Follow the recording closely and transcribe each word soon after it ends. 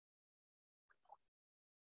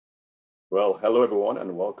Well, hello everyone,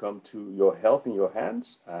 and welcome to Your Health in Your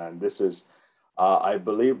Hands. And this is, I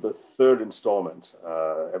believe, the third installment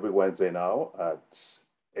every Wednesday now at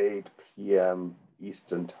 8 p.m.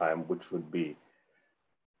 Eastern Time, which would be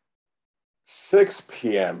 6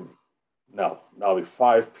 p.m. No, now be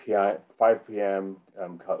 5 p.m. 5 p.m.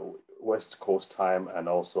 West Coast time, and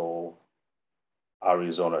also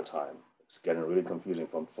Arizona time. It's getting really confusing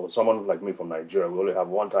for someone like me from Nigeria. We only have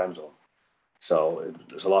one time zone, so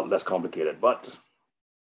it's a lot less complicated. But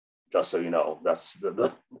just so you know, that's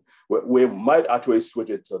we might actually switch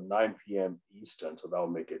it to 9 p.m. Eastern, so that will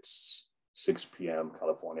make it 6 p.m.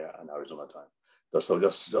 California and Arizona time. So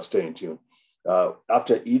just stay in tune.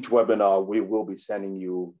 After each webinar, we will be sending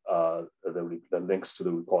you the links to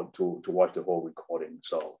the record to watch the whole recording.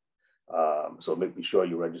 So make sure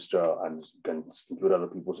you register, and you can include other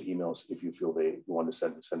people's emails if you feel you want to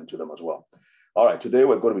send it to them as well. All right, today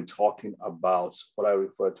we're going to be talking about what I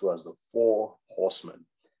refer to as the four horsemen.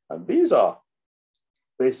 And these are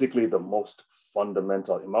basically the most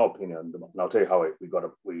fundamental, in my opinion, and I'll tell you how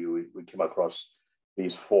we came across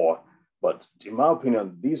these four. But in my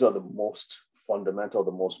opinion, these are the most fundamental,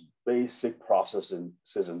 the most basic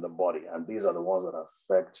processes in the body. And these are the ones that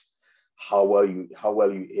affect how well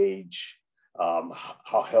you age,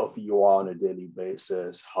 how healthy you are on a daily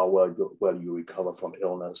basis, how well you recover from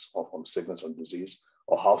illness or from sickness or disease,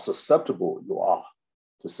 or how susceptible you are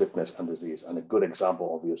to sickness and disease. And a good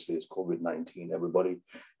example, obviously, is COVID-19. Everybody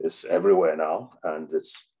is everywhere now, and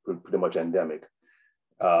it's pretty much endemic.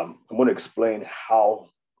 I'm going to explain how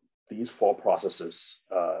these four processes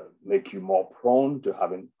make you more prone to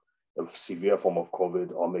having a severe form of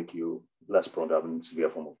COVID, or make you less prone to having a severe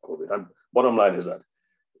form of COVID. And bottom line is that,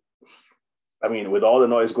 I mean, with all the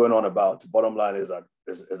noise going on about, bottom line is that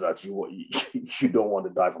you don't want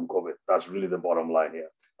to die from COVID. That's really the bottom line here.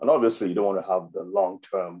 And obviously, you don't want to have the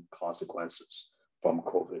long-term consequences from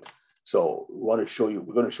COVID. So we're going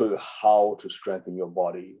to show you how to strengthen your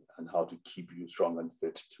body and how to keep you strong and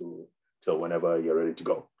fit till whenever you're ready to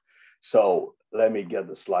go. So let me get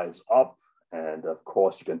the slides up. And of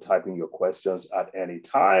course, you can type in your questions at any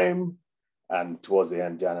time. And towards the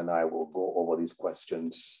end, Jan and I will go over these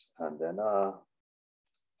questions, and then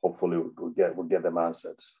hopefully we'll get them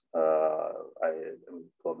answered. I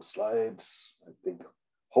pull the slides. I think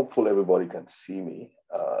hopefully everybody can see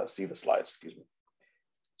the slides. Excuse me.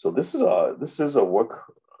 So this is a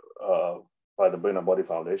work by the Brain and Body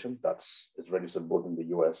Foundation it's registered both in the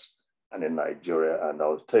U.S. and in Nigeria, and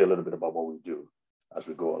I'll tell you a little bit about what we do as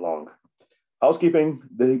we go along. Housekeeping,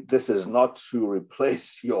 this is not to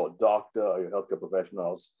replace your doctor or your healthcare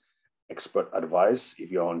professional's expert advice.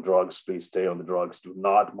 If you're on drugs, please stay on the drugs. Do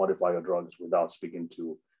not modify your drugs without speaking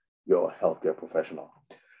to your healthcare professional.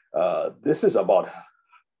 This is about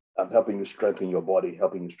helping you strengthen your body,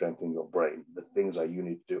 helping you strengthen your brain, the things that you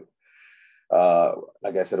need to do.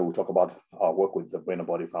 Like I said, we'll talk about our work with the Brain and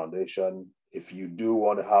Body Foundation. If you do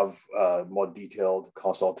want to have more detailed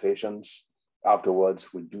consultations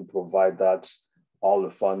afterwards, we do provide that. All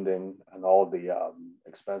the funding and all the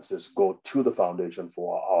expenses go to the foundation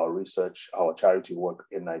for our research, our charity work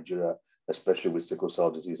in Nigeria, especially with sickle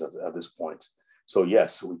cell disease at this point. So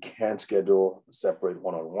yes, we can schedule separate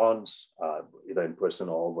one-on-ones, either in person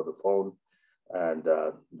or over the phone, and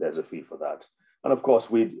there's a fee for that. And of course,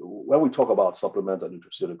 when we talk about supplements and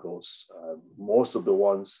nutraceuticals, most of the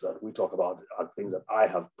ones that we talk about are things that I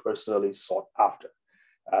have personally sought after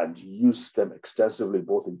and used them extensively,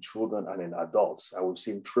 both in children and in adults. And we've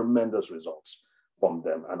seen tremendous results from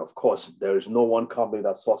them. And of course, there is no one company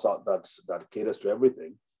that sorts out that caters to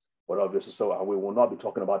everything. But obviously, and we will not be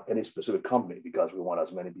talking about any specific company, because we want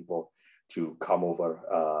as many people to come over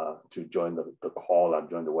to join the call and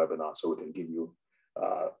join the webinar, so we can give you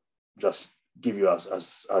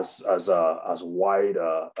as wide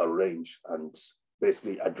a range and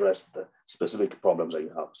basically address the specific problems that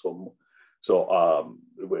you have. So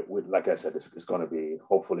like I said, it's going to be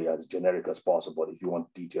hopefully as generic as possible. If you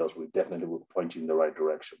want details, we definitely will point you in the right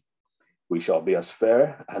direction. We shall be as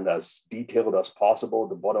fair and as detailed as possible.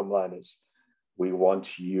 The bottom line is we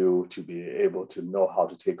want you to be able to know how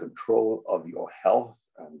to take control of your health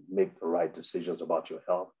and make the right decisions about your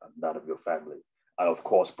health and that of your family. And of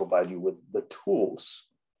course, provide you with the tools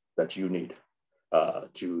that you need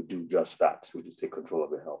to do just that, which is take control of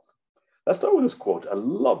your health. Let's start with this quote. I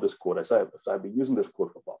love this quote. I've been using this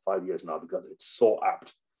quote for about 5 years now because it's so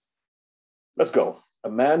apt. Let's go. A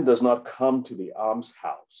man does not come to the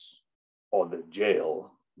almshouse or the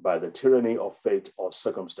jail by the tyranny of fate or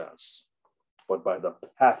circumstance, but by the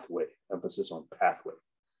pathway, emphasis on pathway,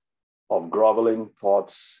 of groveling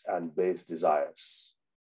thoughts and base desires.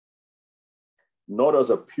 nor does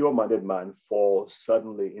a pure-minded man fall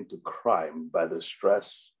suddenly into crime by the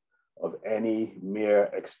stress of any mere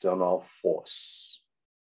external force.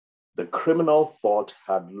 The criminal thought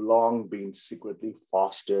had long been secretly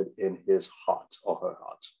fostered in his heart or her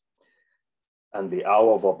heart, and the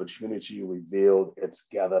hour of opportunity revealed its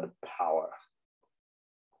gathered power.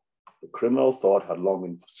 The criminal thought had long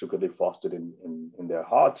been secretly fostered in their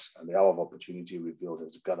hearts, and the hour of opportunity revealed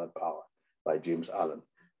its gathered power, by James Allen.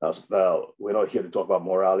 Now, we're not here to talk about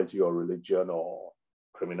morality or religion or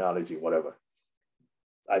criminality, whatever.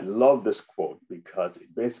 I love this quote because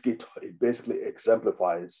it basically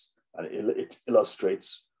exemplifies and it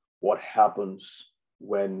illustrates what happens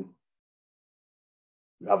when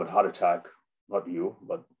you have a heart attack, not you,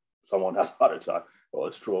 but someone has a heart attack or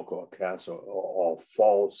a stroke or cancer or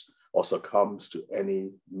falls or succumbs to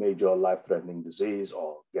any major life-threatening disease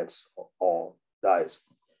or dies.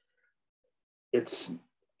 It's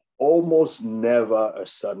almost never a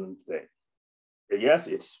sudden thing. Yes,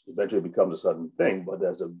 it eventually becomes a sudden thing, but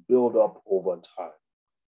there's a buildup over time.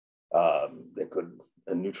 There could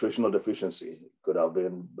a nutritional deficiency. It could have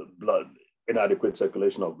been blood, inadequate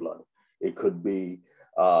circulation of blood. It could be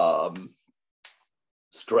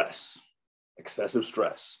stress, excessive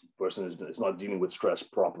stress. The person is not dealing with stress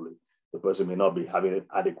properly. The person may not be having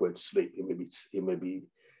adequate sleep. He may be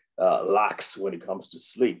lax when it comes to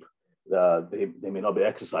sleep. They may not be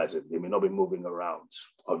exercising. They may not be moving around.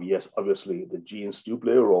 Yes, obviously the genes do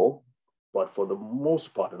play a role, but for the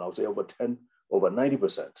most part, and I would say over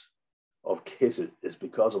 90% of cases is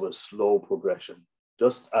because of a slow progression.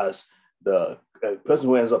 Just as the person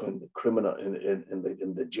who ends up in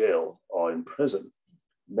the jail or in prison,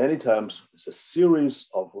 many times it's a series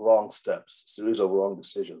of wrong steps, a series of wrong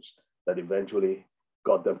decisions that eventually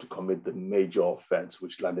got them to commit the major offense,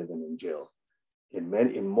 which landed them in jail.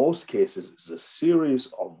 In most cases, it's a series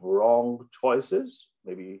of wrong choices,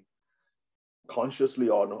 maybe consciously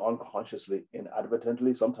or unconsciously,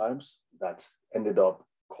 inadvertently sometimes, that ended up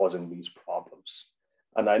causing these problems.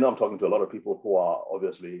 And I know I'm talking to a lot of people who are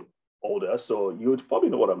obviously older, so you would probably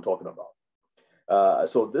know what I'm talking about.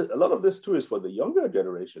 A lot of this too is for the younger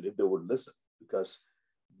generation, if they would listen, because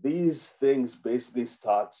these things basically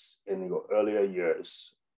starts in your earlier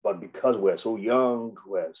years. But because we're so young,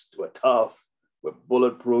 we're tough, we're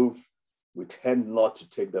bulletproof, we tend not to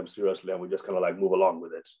take them seriously and we just kind of like move along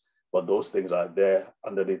with it. But those things are there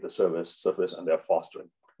underneath the surface and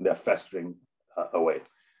they're festering away.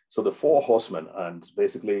 So the four horsemen, and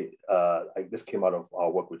basically this came out of our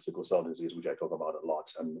work with sickle cell disease, which I talk about a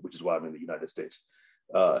lot, and which is why I'm in the United States.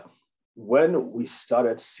 When we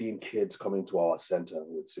started seeing kids coming to our center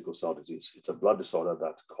with sickle cell disease, it's a blood disorder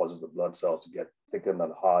that causes the blood cells to get thickened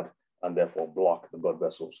and hard and therefore block the blood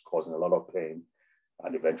vessels, causing a lot of pain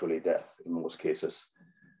and eventually death in most cases.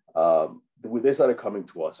 They started coming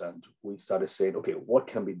to us and we started saying, okay, what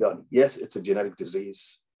can be done? Yes, it's a genetic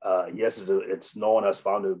disease. Yes, no one has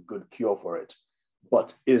found a good cure for it,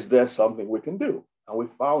 but is there something we can do? And we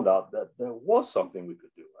found out that there was something we could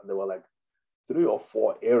do. And there were like 3 or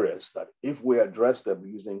 4 areas that if we address them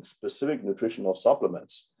using specific nutritional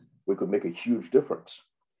supplements, we could make a huge difference.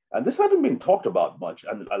 And this hadn't been talked about much.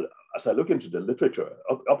 And as I look into the literature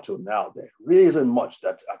up till now, there really isn't much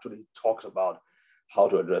that actually talks about how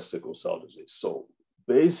to address sickle cell disease. So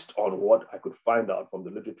based on what I could find out from the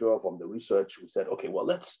literature, from the research, we said, okay, well,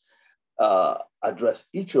 let's address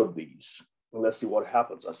each of these and let's see what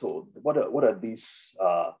happens. And so what are these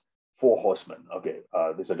 4 horsemen? Okay,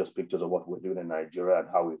 these are just pictures of what we're doing in Nigeria and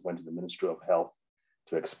how we went to the Ministry of Health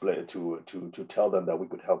to explain, to tell them that we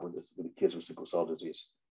could help with the kids with sickle cell disease.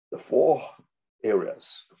 The 4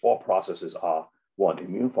 areas, the 4 processes are: 1,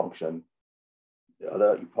 immune function. The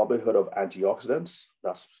other, you probably heard of antioxidants.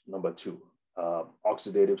 That's number 2.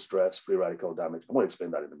 Oxidative stress, free radical damage. I'm going to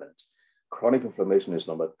explain that in a minute. Chronic inflammation is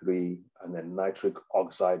number 3, and then nitric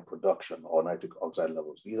oxide production or nitric oxide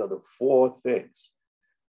levels. These are the 4 things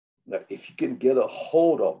that if you can get a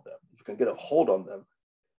hold of them,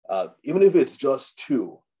 even if it's just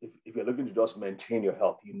 2, if you're looking to just maintain your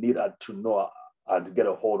health, you need to know and to get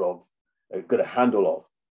a hold of, get a handle of,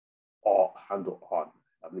 or handle on,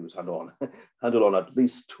 I believe it's handle on, handle on at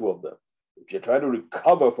least 2 of them. If you're trying to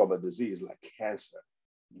recover from a disease like cancer,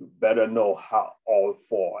 you better know how all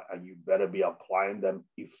 4, and you better be applying them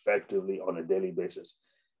effectively on a daily basis.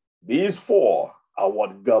 These 4 are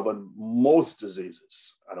what govern most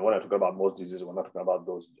diseases. And when I talk about most diseases, we're not talking about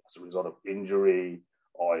those as a result of injury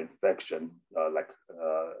or infection, like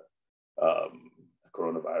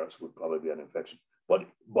coronavirus would probably be an infection. But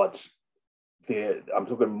I'm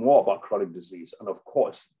talking more about chronic disease. And of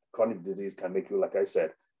course, chronic disease can make you, like I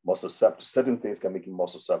said, more susceptible. Certain things can make you more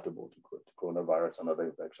susceptible to coronavirus and other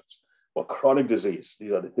infections. But chronic disease,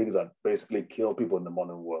 these are the things that basically kill people in the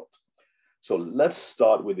modern world. So let's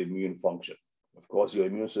start with immune function. Of course, your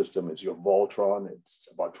immune system is your Voltron. It's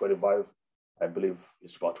about 25, I believe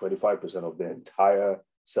it's about 25% of the entire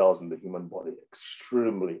cells in the human body.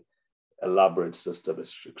 Extremely elaborate system,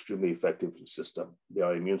 it's extremely effective system. There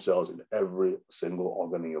are immune cells in every single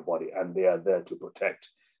organ in your body, and they are there to protect.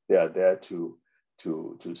 They are there to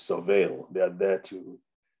surveil. They are there to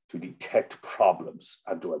detect problems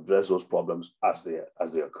and to address those problems as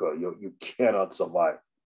they occur. You cannot survive.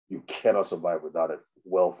 You cannot survive without a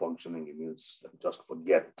well-functioning immune system. Just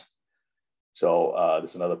forget it. So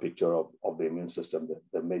this is another picture of the immune system,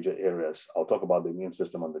 the major areas. I'll talk about the immune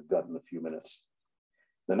system and the gut in a few minutes.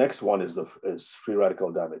 The next one is free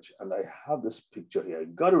radical damage. And I have this picture here. You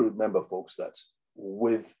got to remember, folks, that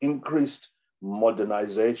with increased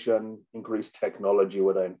modernization, increased technology,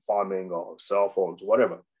 whether in farming or cell phones,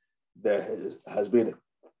 whatever, there has been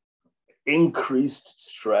increased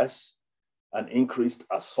stress and increased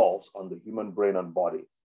assault on the human brain and body.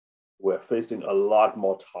 We're facing a lot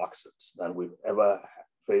more toxins than we've ever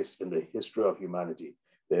faced in the history of humanity.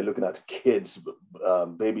 They're looking at kids,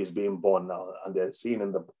 babies being born now, and they're seeing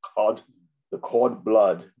in the cord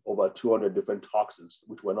blood over 200 different toxins,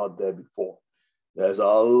 which were not there before. There's a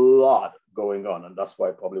lot going on, and that's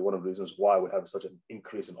why probably one of the reasons why we have such an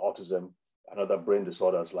increase in autism and other brain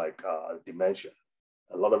disorders like dementia.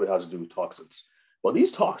 A lot of it has to do with toxins. But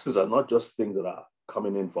these toxins are not just things that are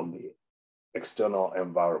coming in from the external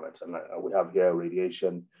environment. And we have here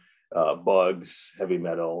radiation, bugs, heavy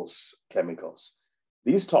metals, chemicals.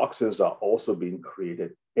 These toxins are also being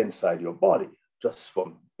created inside your body just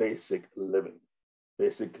from basic living,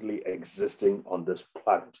 basically existing on this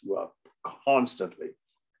planet. You are constantly,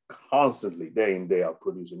 day in, day out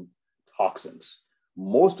producing toxins.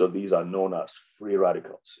 Most of these are known as free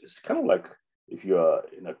radicals. It's kind of like if you're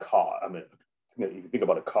in a car. I mean, if you think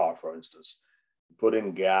about a car, for instance, you put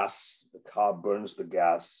in gas, the car burns the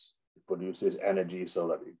gas, it produces energy so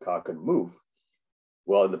that the car can move.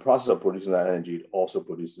 Well, in the process of producing that energy, it also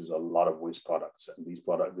produces a lot of waste products. And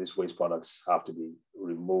these waste products have to be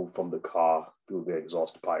removed from the car through the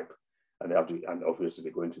exhaust pipe. And and obviously they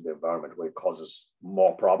go into the environment where it causes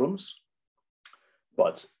more problems.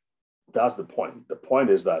 But that's the point. The point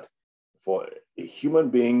is that for a human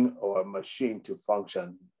being or a machine to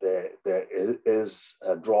function, there is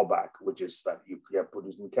a drawback, which is that you are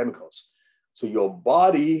producing chemicals. So your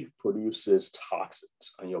body produces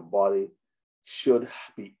toxins, and your body should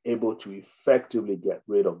be able to effectively get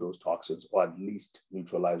rid of those toxins, or at least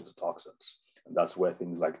neutralize the toxins. And that's where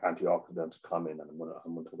things like antioxidants come in. And I'm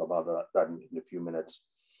going to talk about that in a few minutes.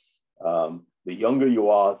 The younger you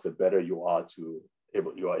are, the better you are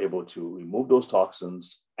able to remove those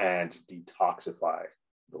toxins and detoxify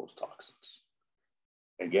those toxins.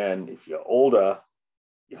 Again, if you're older,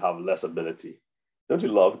 you have less ability. Don't you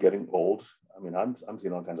love getting old? I mean, I'm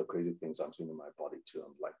seeing all kinds of crazy things I'm seeing in my body too.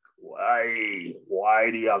 I'm like,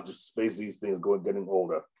 why do you have to face these things getting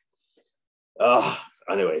older?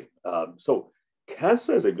 Anyway, so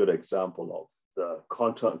cancer is a good example of the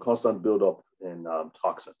constant buildup in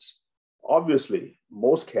toxins. Obviously,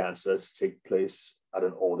 most cancers take place at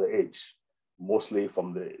an older age, mostly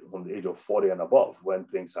from the age of 40 and above, when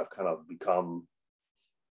things have kind of become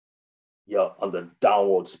on the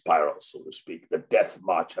downward spiral, so to speak. The death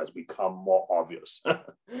march has become more obvious.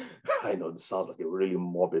 I know this sounds like a really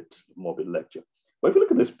morbid lecture. But if you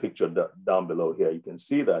look at this picture down below here, you can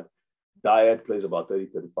see that diet plays about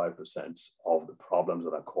 30-35% of the problems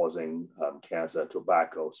that are causing cancer.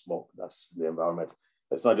 Tobacco, smoke, that's the environment.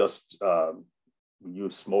 It's not just you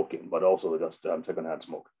smoking, but also just secondhand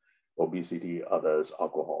smoke, obesity, others,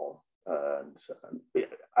 alcohol. And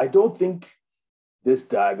I don't think this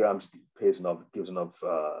diagram does enough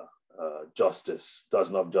justice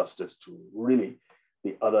to really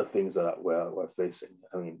the other things that we're facing.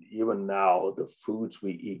 I mean, even now, the foods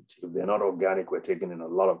we eat, if they're not organic, we're taking in a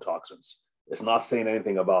lot of toxins. It's not saying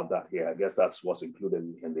anything about that here. I guess that's what's included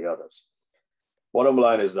in the others. Bottom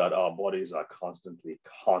line is that our bodies are constantly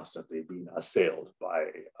being assailed by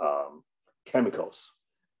chemicals,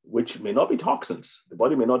 which may not be toxins. The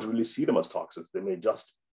body may not really see them as toxins. They may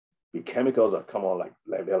just be chemicals that come on like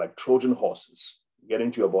they're like Trojan horses, get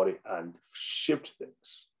into your body and shift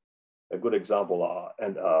things. A good example are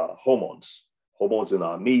hormones in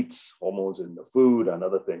our meats, hormones in the food, and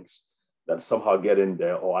other things that somehow get in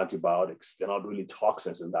there, or antibiotics. They're not really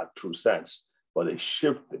toxins in that true sense, but they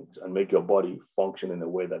shift things and make your body function in a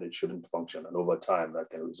way that it shouldn't function. And over time,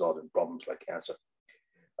 that can result in problems like cancer.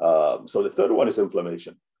 So the third one is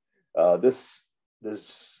inflammation. This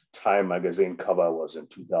this Time magazine cover was in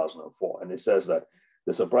 2004, and it says that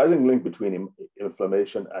the surprising link between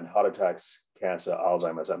inflammation and heart attacks, cancer,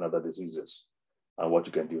 Alzheimer's, and other diseases, and what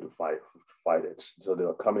you can do to fight it. So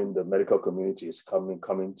the medical community is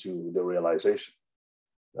coming to the realization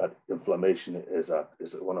that inflammation is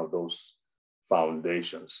one of those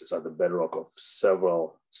foundations. It's at the bedrock of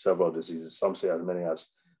several diseases. Some say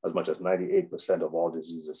as much as 98% of all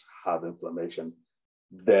diseases have inflammation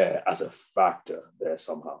there as a factor there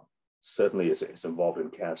somehow. Certainly it's involved in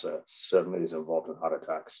cancer, certainly it's involved in heart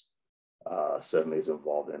attacks, certainly it's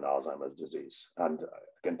involved in Alzheimer's disease. And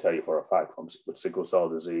I can tell you for a fact, with sickle cell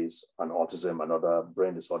disease and autism and other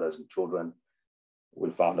brain disorders in children, we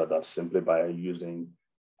found out that simply by using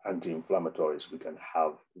anti-inflammatories, we can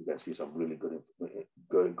see some really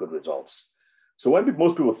good results. So when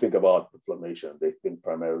most people think about inflammation, they think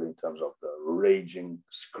primarily in terms of the raging,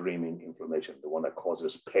 screaming inflammation, the one that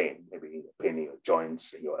causes pain, maybe pain in your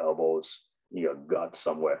joints, in your elbows, in your gut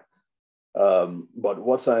somewhere. But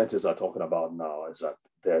what scientists are talking about now is that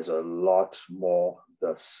there's a lot more,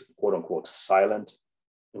 the quote unquote silent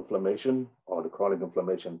inflammation, or the chronic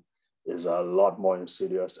inflammation, is a lot more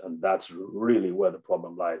insidious. And that's really where the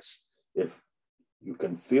problem lies. If you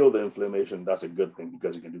can feel the inflammation, that's a good thing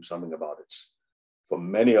because you can do something about it. For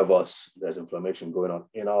many of us, there's inflammation going on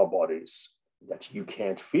in our bodies that you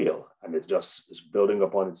can't feel. And it's building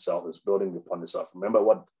upon itself, Remember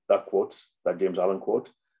what that James Allen quote?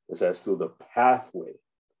 It says through the pathway.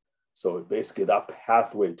 So basically that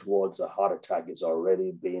pathway towards a heart attack is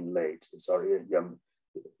already being laid. It's already,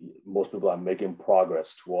 most people are making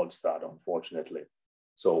progress towards that, unfortunately.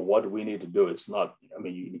 So what we need to do is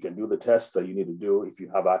you can do the tests that you need to do if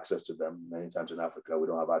you have access to them. Many times in Africa, we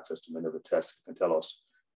don't have access to many of the tests that can tell us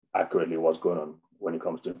accurately what's going on when it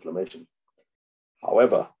comes to inflammation.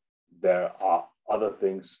 However, there are other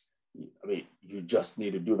things. You just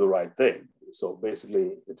need to do the right thing. So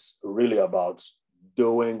basically, it's really about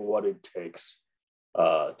doing what it takes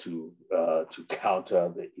to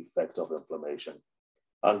counter the effects of inflammation.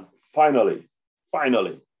 And finally,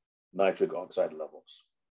 nitric oxide levels.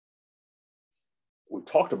 We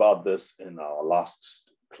talked about this in our last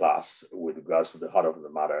class with regards to the heart of the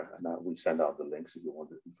matter, and we send out the links if you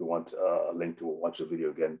want a link to watch the video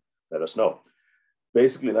again, let us know.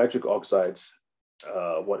 Basically, nitric oxide,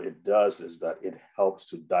 what it does is that it helps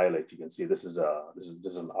to dilate. You can see this is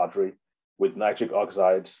an artery. With nitric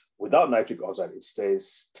oxide, without nitric oxide, it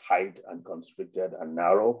stays tight and constricted and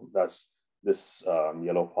narrow. That's this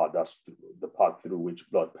yellow part, that's the part through which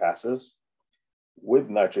blood passes. With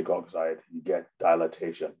nitric oxide, you get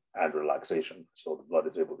dilatation and relaxation, so the blood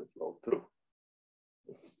is able to flow through.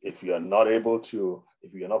 If you're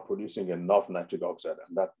not producing enough nitric oxide,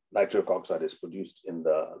 and that nitric oxide is produced in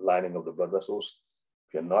the lining of the blood vessels,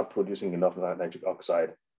 if you're not producing enough nitric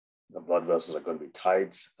oxide, the blood vessels are going to be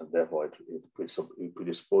tight, and therefore it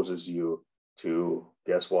predisposes you to,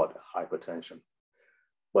 guess what, hypertension.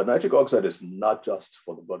 But nitric oxide is not just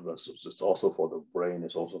for the blood vessels, it's also for the brain,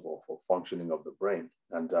 it's also for functioning of the brain.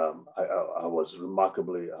 And I was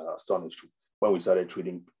remarkably astonished when we started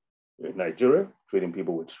treating in Nigeria, treating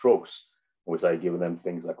people with strokes. We started giving them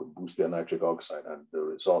things that could boost their nitric oxide, and the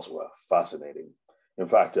results were fascinating. In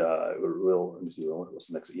fact, let me see, what's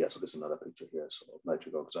the next? Yeah, so this is another picture here, so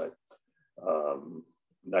nitric oxide.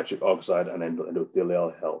 Nitric oxide and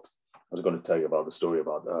endothelial health. I was going to tell you about the story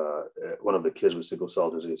about one of the kids with sickle cell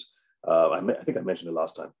disease. I think I mentioned it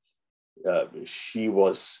last time.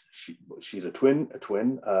 She's a twin. At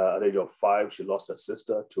the age of 5, she lost her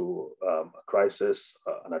sister to a crisis,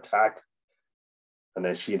 an attack. And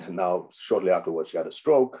then shortly afterwards, she had a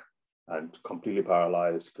stroke and completely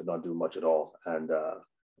paralyzed, could not do much at all. And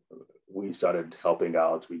we started helping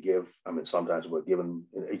out. Sometimes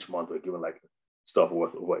each month we're given like stuff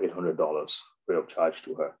worth over $800 free of charge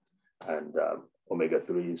to her. And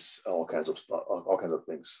omega-3s, all kinds of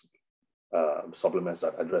things, supplements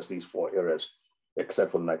that address these 4 areas,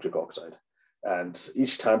 except for nitric oxide. And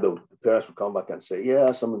each time the parents would come back and say,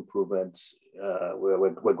 yeah, some improvements,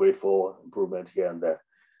 we're grateful, improvement here and there.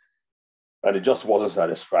 And it just wasn't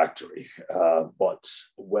satisfactory. But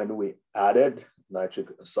when we added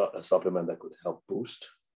a supplement that could help boost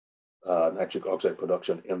nitric oxide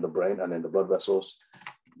production in the brain and in the blood vessels,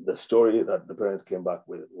 the story that the parents came back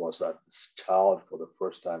with was that this child, for the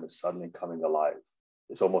first time, is suddenly coming alive.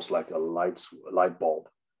 It's almost like a light bulb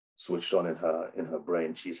switched on in her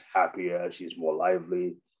brain. She's happier, she's more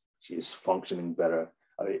lively, she's functioning better.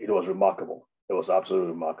 It was remarkable. It was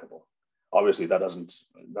absolutely remarkable. Obviously, we're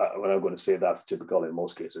not going to say that's typical in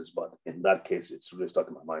most cases, but in that case, it's really stuck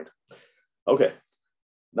in my mind. Okay,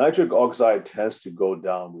 nitric oxide tends to go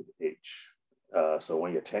down with age. So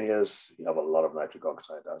when you're 10 years, you have a lot of nitric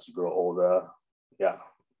oxide. As you grow older, yeah,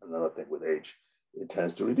 another thing with age, it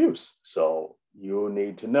tends to reduce. So you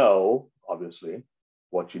need to know, obviously,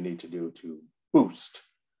 what you need to do to boost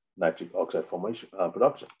nitric oxide formation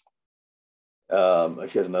production.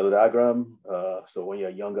 Here's another diagram. So when you're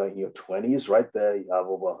younger, in your 20s, right there, you have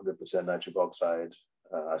over 100% nitric oxide.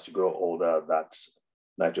 As you grow older, that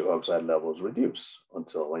nitric oxide levels reduce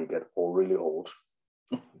until when you get really old,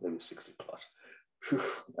 maybe 60 plus. Whew,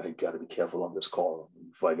 I got to be careful on this call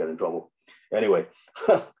before I get in trouble. Anyway,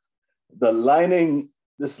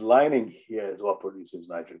 this lining here is what produces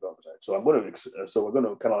nitric oxide. So we're going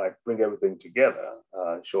to kind of like bring everything together,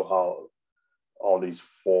 show how all these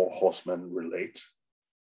four horsemen relate.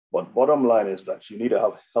 But bottom line is that you need to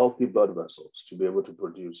have healthy blood vessels to be able to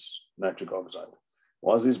produce nitric oxide.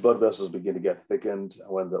 Once these blood vessels begin to get thickened,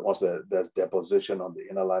 once there's deposition on the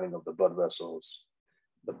inner lining of the blood vessels,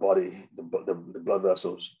 the blood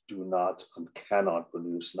vessels do not and cannot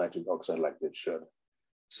produce nitric oxide like they should.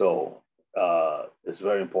 So it's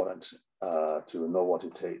very important to know what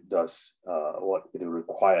it does, what it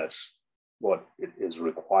requires, what it is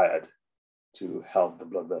required to help the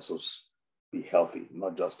blood vessels be healthy,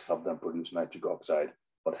 not just help them produce nitric oxide,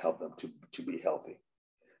 but help them to be healthy.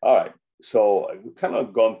 All right, so we've kind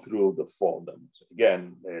of gone through the four of them.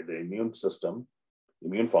 The immune system,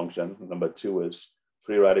 immune function. Number two is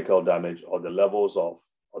free radical damage, or the levels of,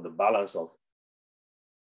 or the balance of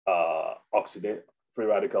free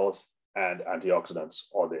radicals and antioxidants,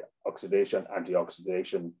 or the oxidation,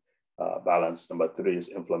 antioxidation balance. Number three is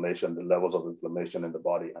inflammation, the levels of inflammation in the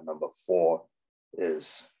body. And number four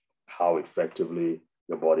is how effectively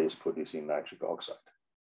your body is producing nitric oxide.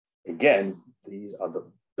 Again, these are the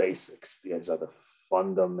basics. These are the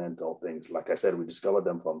fundamental things. Like I said, we discovered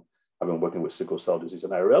them from having been working with sickle cell disease.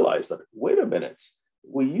 And I realized that, wait a minute,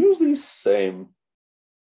 we use these same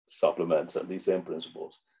supplements and these same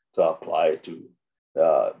principles to apply to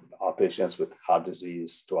our patients with heart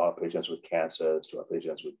disease, to our patients with cancers, to our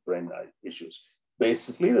patients with brain issues.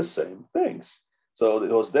 Basically the same things. So it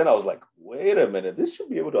was then I was like, wait a minute, this should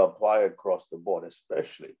be able to apply across the board,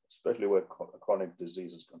 especially where chronic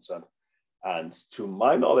disease is concerned. And to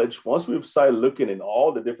my knowledge, once we've started looking in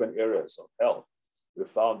all the different areas of health, we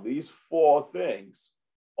found these four things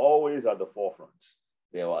always at the forefront.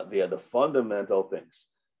 They are the fundamental things.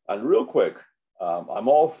 And real quick, I'm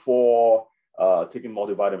all for taking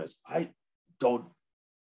multivitamins.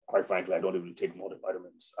 Quite frankly, I don't even take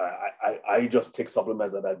multivitamins. I just take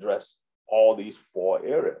supplements that address all these four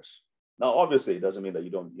areas. Now, obviously, it doesn't mean that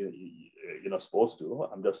you're not supposed to.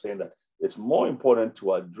 I'm just saying that it's more important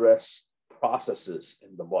to address processes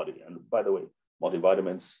in the body. And by the way,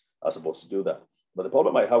 multivitamins are supposed to do that. But the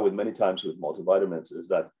problem I have with many times with multivitamins is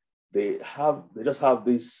that they just have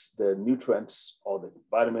the nutrients or the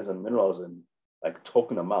vitamins and minerals in like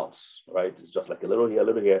token amounts, right? It's just like a little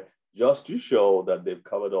here, just to show that they've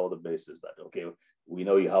covered all the bases. That, okay, we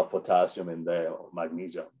know you have potassium in there or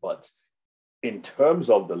magnesium, but in terms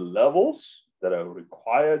of the levels that are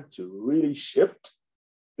required to really shift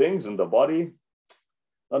things in the body,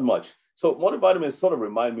 not much. So multivitamins sort of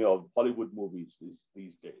remind me of Hollywood movies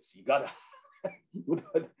these days. You gotta,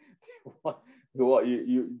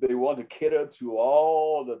 they want to cater to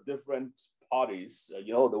all the different parties,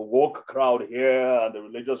 the woke crowd here and the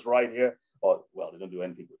religious right here. Or, well, they don't do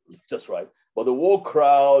anything with religious right, but the woke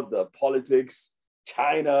crowd, the politics,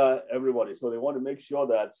 China, everybody. So they want to make sure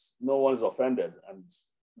that no one is offended. And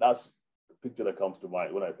that's the picture that comes to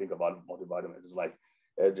mind when I think about multivitamins. It's like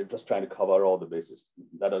they're just trying to cover all the bases.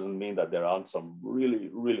 That doesn't mean that there aren't some really,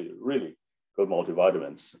 really, really good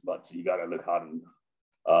multivitamins, but you got to look hard and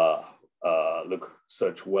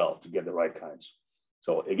search well to get the right kinds.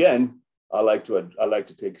 So again, I like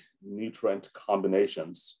to take nutrient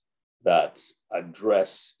combinations that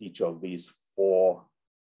address each of these four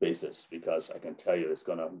bases, because I can tell you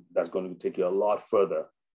that's going to take you a lot further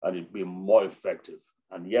and it'd be more effective.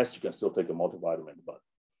 And yes, you can still take a multivitamin, but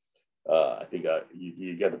I think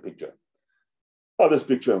you get the picture. This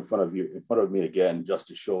picture in front of me again, just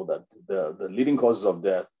to show that the leading causes of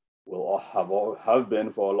death have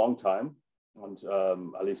been for a long time, and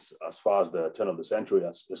at least as far as the turn of the century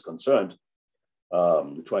is concerned,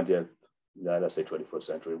 the 20th, let's say 21st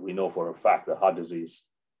century, we know for a fact that heart disease,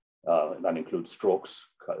 that includes strokes,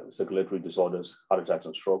 circulatory disorders, heart attacks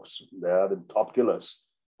and strokes, they are the top killers,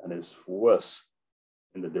 and it's worse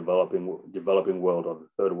in the developing world or the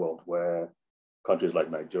third world, where countries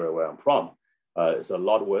like Nigeria, where I'm from, it's a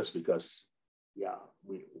lot worse because,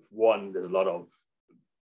 there's a lot of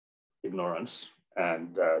ignorance,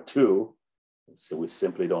 and two, so we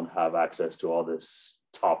simply don't have access to all this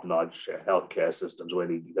top-notch healthcare systems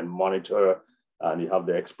where you can monitor and you have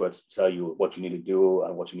the experts tell you what you need to do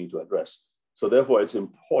and what you need to address. So therefore, it's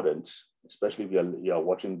important, especially if you're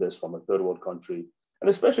watching this from a third world country, and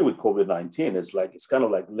especially with COVID-19, it's kind of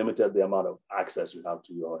like limited the amount of access you have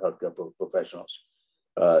to your healthcare professionals.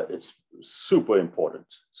 It's super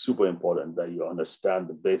important that you understand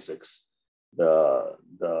the basics, the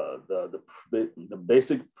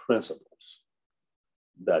basic principles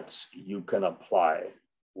that you can apply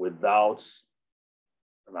without,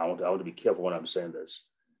 and I want to be careful when I'm saying this,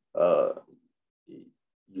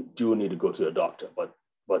 you do need to go to a doctor, but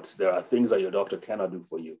there are things that your doctor cannot do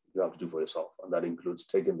for you. You have to do for yourself. And that includes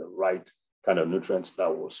taking the right kind of nutrients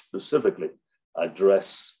that will specifically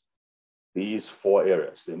address these 4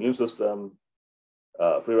 areas: the immune system,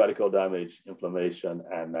 free radical damage, inflammation,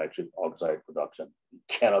 and nitric oxide production. You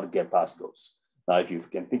cannot get past those. Now, if you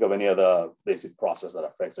can think of any other basic process that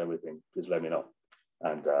affects everything, please let me know.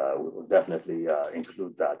 And we will definitely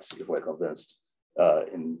include that if we're convinced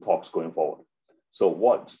in talks going forward. So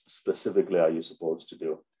what specifically are you supposed to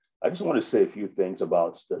do? I just want to say a few things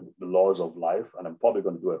about the laws of life, and I'm probably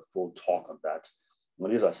going to do a full talk on that.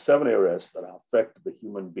 And these are 7 areas that affect the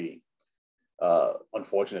human being.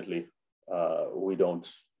 Unfortunately,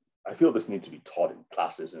 I feel this needs to be taught in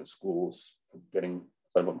classes in schools,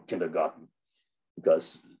 from kindergarten,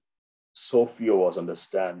 because so few of us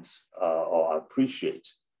understand or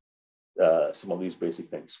appreciate some of these basic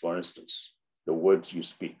things. For instance, the words you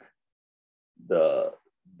speak, the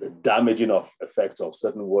damaging effects of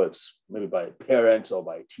certain words, maybe by a parent or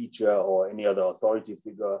by a teacher or any other authority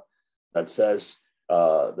figure that says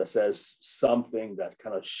something that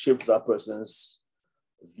kind of shifts that person's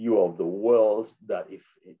view of the world, that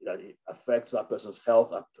it affects that person's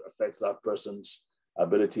health, affects that person's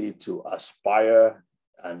ability to aspire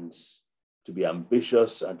and to be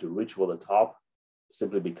ambitious and to reach for the top,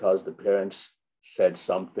 simply because the parents said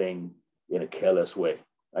something in a careless way.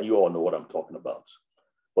 And you all know what I'm talking about.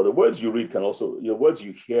 But the words you read your words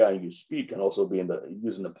you hear and you speak can also be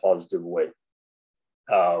used in a positive way.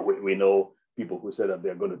 We know people who say that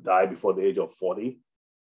they're going to die before the age of 40,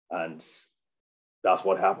 and that's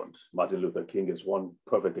what happened. Martin Luther King is one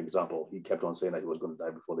perfect example. He kept on saying that he was going to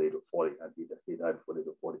die before the age of 40, and he died before the age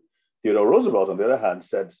of 40. Theodore Roosevelt, on the other hand,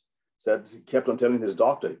 kept on telling his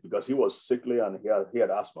doctor, because he was sickly and he had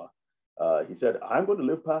asthma. He said, "I'm going to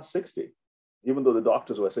live past 60." Even though the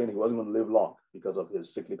doctors were saying he wasn't going to live long because of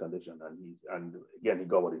his sickly condition. And again, he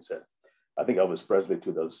got what he said. I think Elvis Presley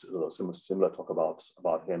too does similar talk about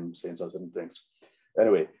him saying certain things.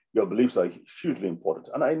 Anyway, your beliefs are hugely important.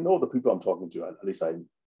 And I know the people I'm talking to, at least I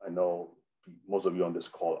know most of you on this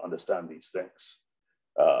call understand these things.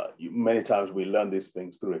 Many times we learn these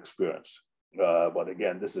things through experience. But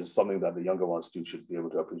again, this is something that the younger ones too should be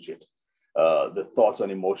able to appreciate. The thoughts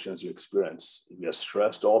and emotions you experience. If you're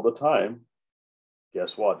stressed all the time,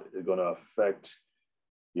 guess what? It's going to affect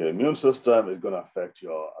your immune system. It's going to affect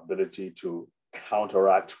your ability to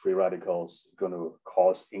counteract free radicals. It's going to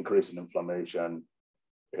cause increase in inflammation.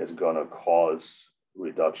 It's going to cause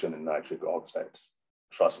reduction in nitric oxides.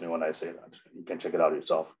 Trust me when I say that. You can check it out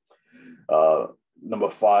yourself. Number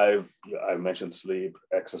 5, I mentioned sleep,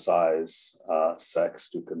 exercise, sex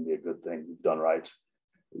too can be a good thing. You've done right.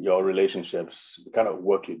 Your relationships, the kind of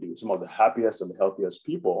work you do. Some of the happiest and the healthiest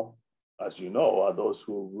people, as you know, are those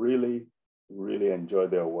who really, really enjoy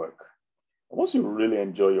their work. And once you really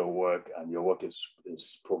enjoy your work and your work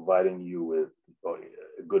is providing you with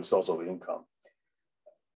a good source of income,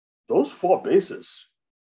 those 4 bases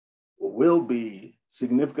will be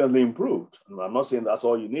significantly improved. And I'm not saying that's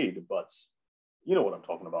all you need, but you know what I'm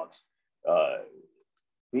talking about.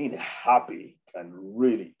 Being happy can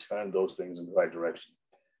really turn those things in the right direction.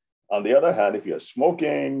 On the other hand, if you're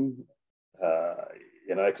smoking,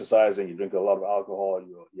 exercising, you drink a lot of alcohol,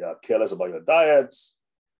 you're careless about your diets,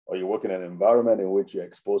 or you work in an environment in which you're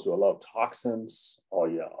exposed to a lot of toxins, or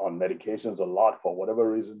you're on medications a lot for whatever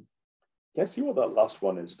reason. Can you see what that last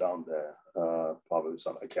one is down there? Probably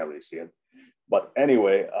some, I can't really see it. But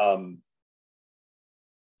anyway,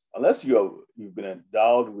 unless you've been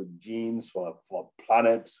endowed with genes from a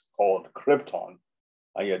planet called Krypton,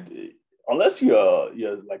 and unless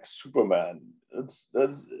you're like Superman,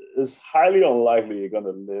 it's highly unlikely you're going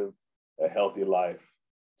to live a healthy life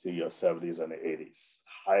to your 70s and 80s.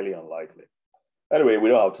 Highly unlikely. Anyway, we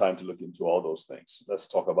don't have time to look into all those things. Let's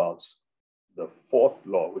talk about the 4th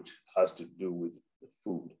law, which has to do with the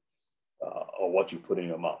food or what you put in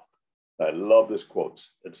your mouth. I love this quote.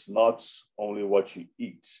 It's not only what you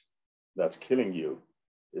eat that's killing you,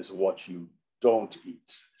 it's what you don't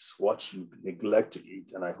eat. It's what you neglect to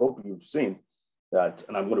eat. And I hope you've seen that,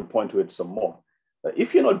 and I'm going to point to it some more.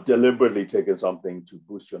 If you're not deliberately taking something to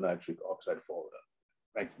boost your nitric oxide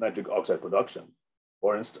production,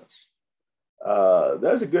 for instance,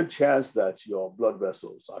 there's a good chance that your blood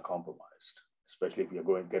vessels are compromised, especially if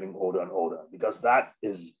you're getting older and older, because that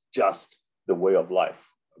is just the way of life.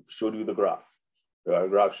 I've showed you the graph. The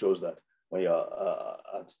graph shows that when you're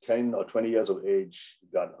at 10 or 20 years of age,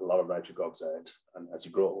 you've got a lot of nitric oxide. And as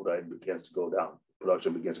you grow older, it begins to go down.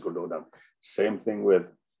 Production begins to go down. Same thing with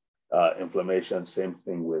inflammation, same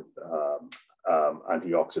thing with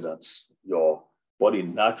antioxidants. Your body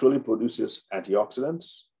naturally produces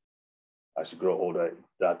antioxidants. As you grow older,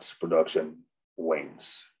 that production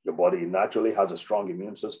wanes. Your body naturally has a strong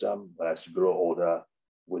immune system, but as you grow older,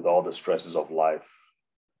 with all the stresses of life,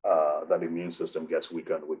 that immune system gets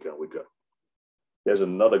weaker and weaker and weaker. There's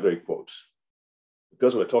another great quote.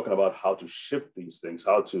 Because we're talking about how to shift these things,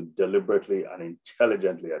 how to deliberately and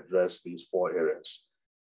intelligently address these 4 areas,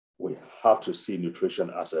 we have to see nutrition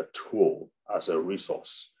as a tool, as a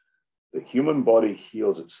resource. The human body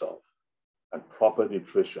heals itself, and proper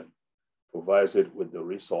nutrition provides it with the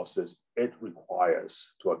resources it requires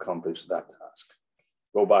to accomplish that task.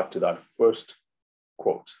 Go back to that first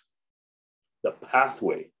quote. The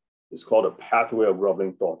pathway is called a pathway of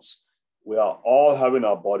groveling thoughts. We are all having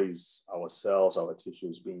our bodies, our cells, our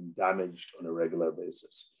tissues being damaged on a regular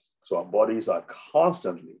basis. So our bodies are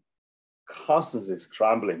constantly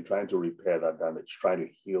scrambling, trying to repair that damage, trying to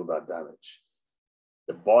heal that damage.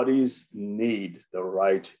 The bodies need the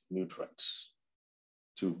right nutrients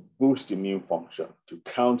to boost immune function, to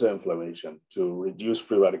counter inflammation, to reduce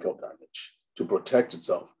free radical damage, to protect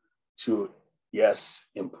itself, to, yes,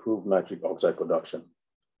 improve nitric oxide production.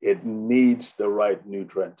 It needs the right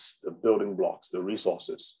nutrients, the building blocks, the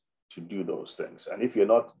resources to do those things. And if you're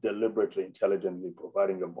not deliberately, intelligently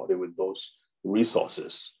providing your body with those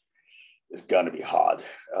resources, it's going to be hard.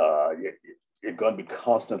 You're going to be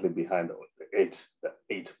constantly behind the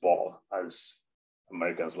eight ball, as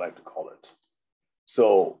Americans like to call it.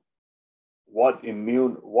 So what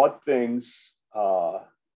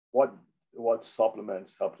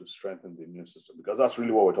supplements help to strengthen the immune system? Because that's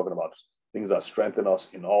really what we're talking about. Things that strengthen us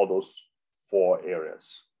in all those 4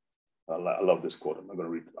 areas. I love this quote. I'm going to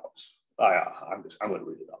read it out. I'm going to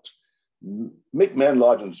read it out. Make men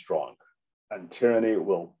large and strong, and tyranny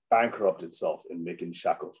will bankrupt itself in making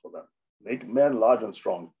shackles for them. Make men large and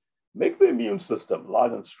strong. Make the immune system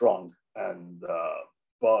large and strong, and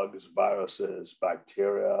bugs, viruses,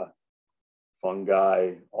 bacteria,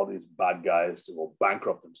 fungi, all these bad guys will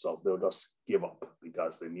bankrupt themselves. They'll just give up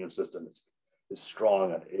because the immune system is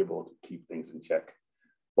strong and able to keep things in check.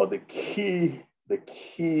 But the key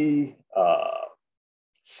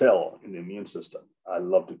cell in the immune system, I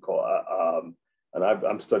love to call, and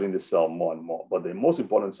I'm studying this cell more and more, but the most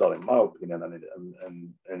important cell, in my opinion,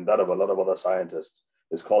 and that of a lot of other scientists,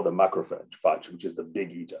 is called the macrophage, which is the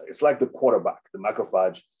big eater. It's like the quarterback. The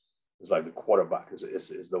macrophage is like the quarterback.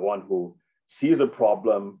 Is the one who sees a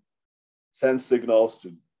problem, sends signals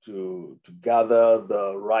to gather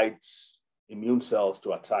the right immune cells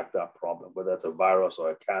to attack that problem, whether it's a virus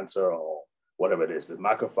or a cancer or whatever it is. The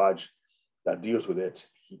macrophage that deals with it,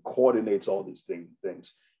 he coordinates all these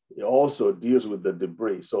things. It also deals with the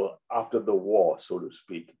debris. So after the war, so to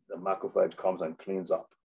speak, the macrophage comes and cleans up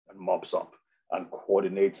and mops up and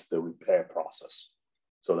coordinates the repair process.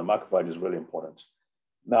 So the macrophage is really important.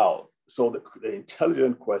 Now, so the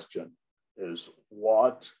intelligent question is,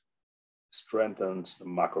 what strengthens the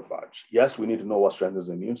macrophage? Yes, we need to know what strengthens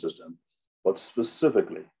the immune system, but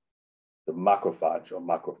specifically the macrophage or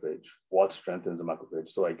macrophage, what strengthens the macrophage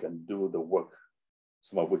so I can do the work,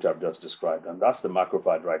 some of which I've just described. And that's the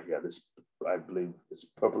macrophage right here. This, I believe, is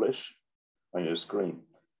purplish on your screen.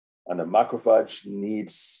 And the macrophage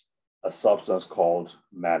needs a substance called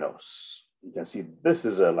mannose. You can see this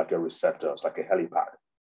is like a receptor. It's like a helipad.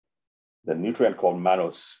 The nutrient called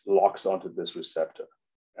mannose locks onto this receptor.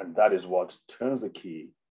 And that is what turns the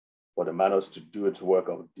key for the mannose to do its work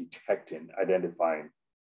of detecting, identifying,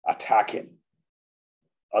 attacking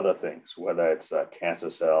other things, whether it's a cancer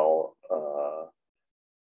cell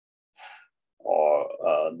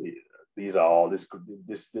these are all these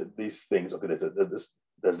things. Okay,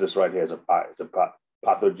 there's this right here. It's a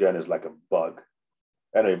pathogen, is like a bug.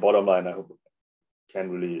 Anyway, bottom line, I hope can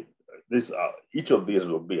really each of these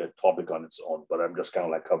will be a topic on its own, but I'm just kind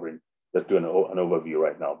of like just doing an overview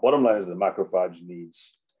right now. Bottom line is the macrophage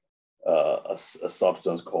needs a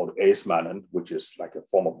substance called ace-mannan, which is like a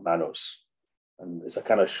form of mannose. And it's a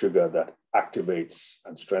kind of sugar that activates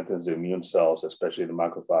and strengthens the immune cells, especially the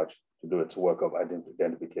macrophage, to do its work of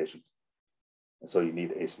identification. And so you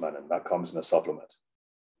need ace-mannan. That comes in a supplement.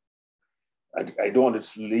 I don't want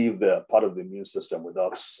to leave the part of the immune system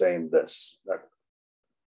without saying this, that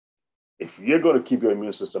if you're going to keep your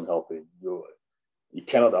immune system healthy, you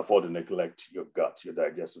cannot afford to neglect your gut, your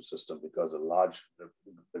digestive system, because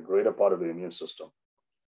the greater part of the immune system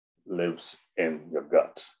lives in your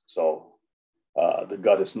gut. So the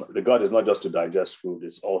gut is not just to digest food;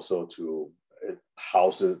 it's also to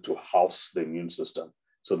house the immune system.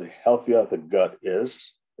 So the healthier the gut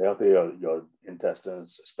is, the healthier your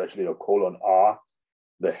intestines, especially your colon, are,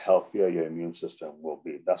 the healthier your immune system will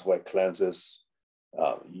be. That's why cleanses,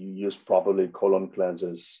 you use properly, colon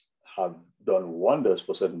cleanses have done wonders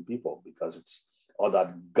for certain people, because it's all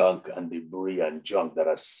that gunk and debris and junk that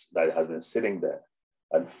has been sitting there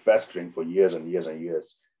and festering for years and years and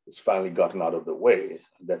years. It's finally gotten out of the way,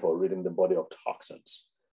 and therefore ridding the body of toxins.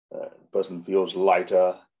 The person feels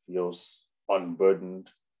lighter, feels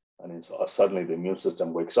unburdened, and suddenly the immune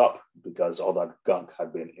system wakes up, because all that gunk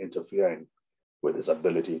had been interfering with its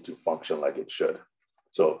ability to function like it should.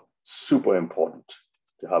 So super important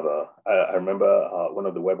to have I remember one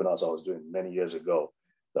of the webinars I was doing many years ago,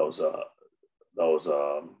 that was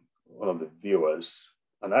one of the viewers,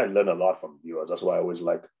 and I learn a lot from viewers. That's why I always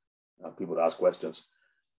like people to ask questions.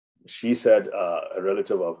 She said a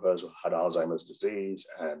relative of hers had Alzheimer's disease,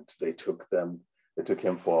 and they took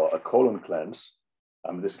him for a colon cleanse.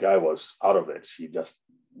 This guy was out of it. He just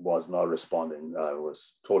was not responding.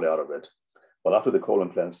 Was totally out of it. But after the colon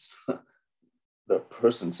cleanse, the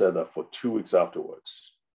person said that for 2 weeks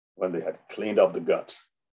afterwards, when they had cleaned up the gut,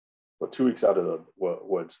 for 2 weeks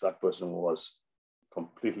afterwards, that person was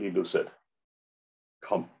completely lucid,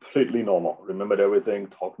 completely normal, remembered everything,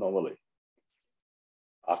 talked normally.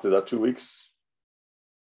 After that 2 weeks,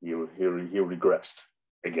 he regressed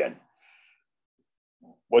again.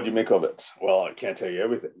 What do you make of it? Well, I can't tell you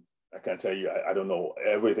everything. I can't tell you, I don't know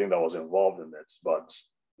everything that was involved in it, but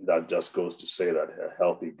that just goes to say that a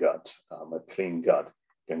healthy gut, a clean gut,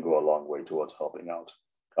 can go a long way towards helping out.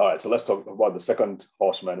 All right, so let's talk about the second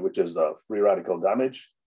horseman, which is the free radical damage.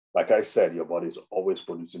 Like I said, your body is always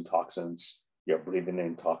producing toxins. You're breathing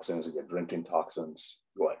in toxins, you're drinking toxins,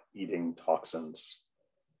 you are eating toxins.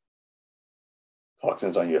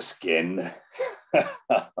 Toxins on your skin.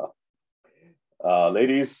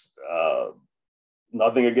 Ladies,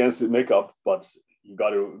 nothing against makeup, but you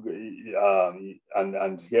got to,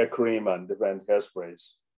 and hair cream and different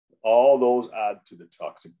hairsprays, all those add to the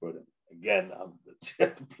toxic burden. Again,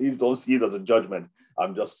 please don't see it as a judgment.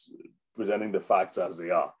 I'm just presenting the facts as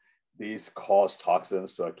they are. These cause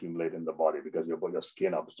toxins to accumulate in the body, because your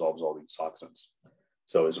skin absorbs all these toxins.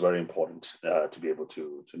 So it's very important to be able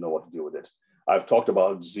to know what to do with it. I've talked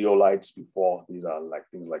about zeolites before. These are like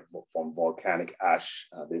things like from volcanic ash.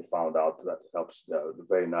 They found out that helps, they're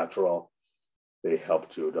very natural. They help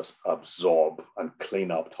to just absorb and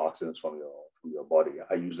clean up toxins from your body.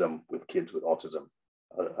 I use them with kids with autism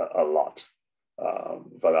a lot.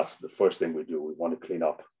 In fact, that's the first thing we do. We want to clean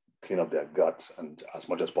up their gut, and as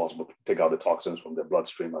much as possible, take out the toxins from their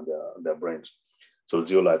bloodstream and their brains. So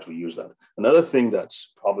zeolites, we use that. Another thing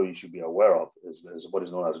that's probably you should be aware of is what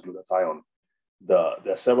is known as glutathione.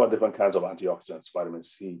 There are several different kinds of antioxidants. Vitamin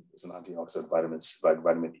C is an antioxidant.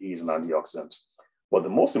 Vitamin E is an antioxidant. But the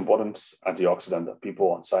most important antioxidant that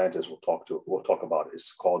people and scientists will talk about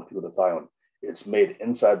is called glutathione. It's made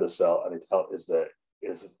inside the cell, and it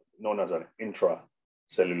is known as an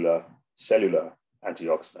intracellular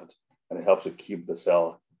antioxidant, and it helps to keep the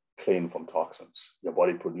cell clean from toxins. Your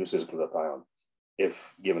body produces glutathione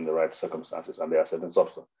if given the right circumstances, and there are certain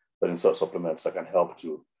supplements that can help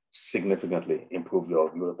to significantly improve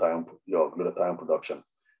your glutathione production.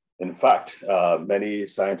 In fact, many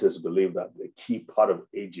scientists believe that the key part of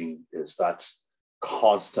aging is that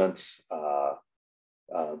constant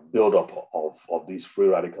buildup of these free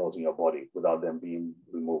radicals in your body without them being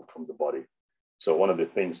removed from the body. So one of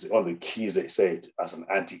the keys they say as an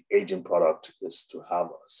anti-aging product is to have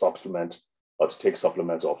a supplement, or to take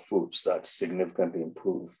supplements or foods that significantly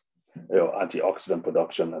improve your antioxidant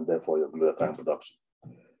production and therefore your glutathione production.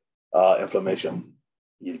 Inflammation,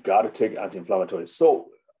 you got to take anti-inflammatories. So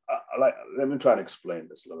let me try and explain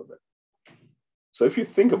this a little bit. So if you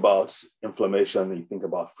think about inflammation, you think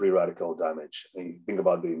about free radical damage, and you think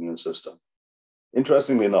about the immune system.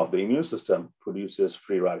 Interestingly enough, the immune system produces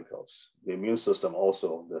free radicals. The immune system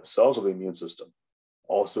also, the cells of the immune system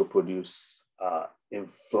also produce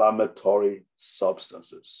inflammatory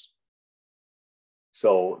substances.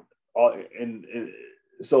 So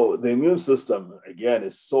so the immune system, again,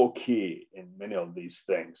 is so key in many of these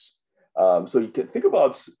things. So you can think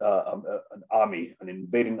about an army, an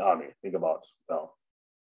invading army. Think about, well,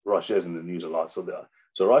 Russia is in the news a lot. So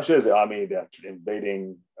Russia is the army. They're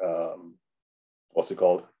invading what's it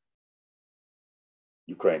called?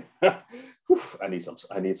 Ukraine. I need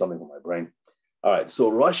something for my brain. All right, so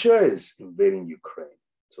Russia is invading Ukraine.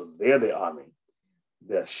 So they're the army.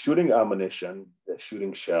 They're shooting ammunition, they're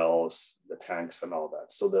shooting shells, the tanks and all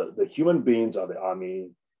that. So the human beings are the army,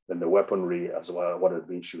 then the weaponry as well, what is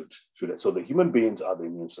being shot. So the human beings are the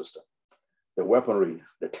immune system. The weaponry,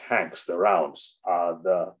 the tanks, the rounds are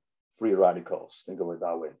the free radicals. Think of it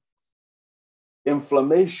that way.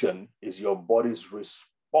 Inflammation is your body's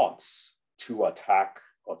response to attack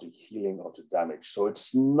or to healing or to damage. So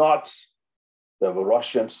it's not the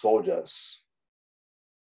Russian soldiers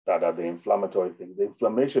that are the inflammatory thing. The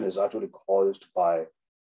inflammation is actually caused by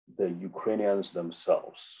the Ukrainians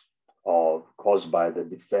themselves, or caused by the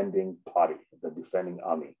defending party, the defending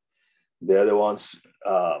army. They're the ones,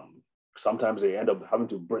 sometimes they end up having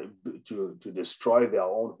to destroy their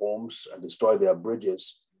own homes and destroy their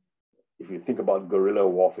bridges. If you think about guerrilla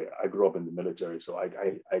warfare, I grew up in the military, so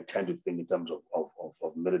I tend to think in terms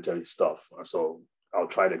of military stuff. So I'll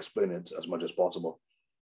try to explain it as much as possible.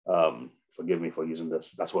 Forgive me for using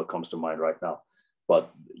this. That's what comes to mind right now.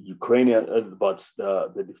 But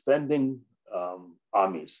the defending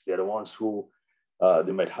armies, they're the ones who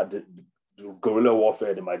they might have to do guerrilla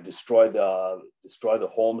warfare. They might destroy the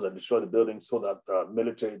homes and destroy the buildings so that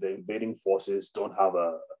the invading forces don't have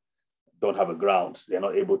a ground. They're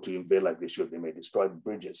not able to invade like they should. They may destroy the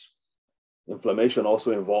bridges. Inflammation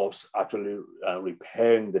also involves actually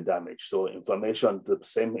repairing the damage. So inflammation, the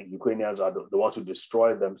same Ukrainians are the ones who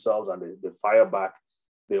destroy themselves and they fire back.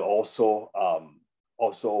 They also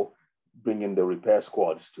bring in the repair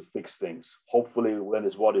squads to fix things. Hopefully when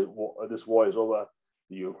this war is over,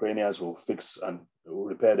 the Ukrainians will fix and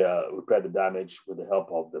repair the damage with the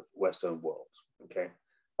help of the Western world. Okay,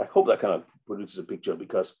 I hope that kind of produces a picture,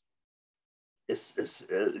 because it's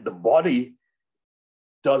the body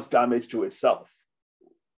does damage to itself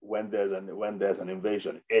when there's an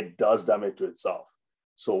invasion. It does damage to itself.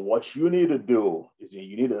 So what you need to do is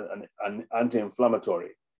you need an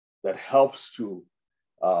anti-inflammatory that helps to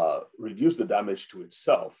reduce the damage to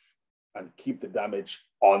itself and keep the damage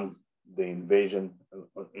on the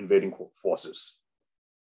invading forces.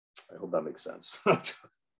 I hope that makes sense.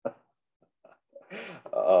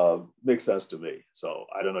 Makes sense to me. So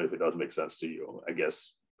I don't know if it does make sense to you. I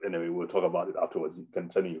guess anyway, we'll talk about it afterwards. You can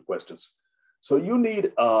send me your questions. So you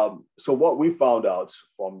need. So what we found out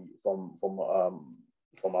from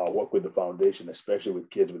our work with the foundation, especially with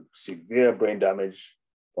kids with severe brain damage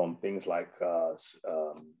from things like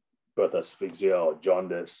birth asphyxia or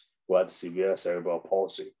jaundice, who had severe cerebral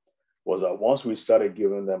palsy, was that once we started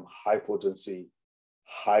giving them high potency,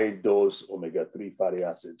 high dose omega-3 fatty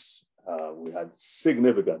acids, we had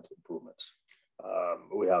significant improvements.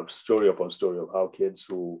 We have story upon story of how kids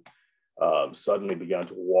who suddenly began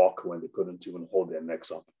to walk when they couldn't even hold their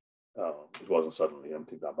necks up. It wasn't suddenly, let me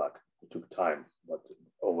take that back. It took time, but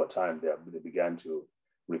over time they began to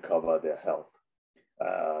recover their health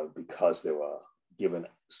because they were given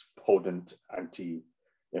potent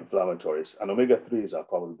anti-inflammatories. And omega-3s are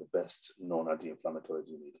probably the best known anti-inflammatories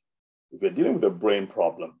you need. If you're dealing with a brain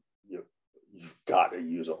problem, you've got to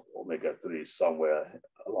use omega-3 somewhere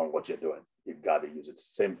along what you're doing. You've got to use it.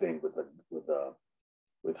 Same thing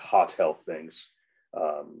with heart health things,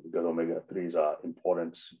 because omega-3s are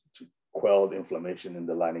important to quell the inflammation in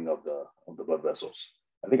the lining of the blood vessels.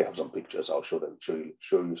 I think I have some pictures. I'll show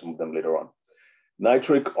you some of them later on.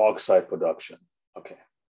 Nitric oxide production. Okay.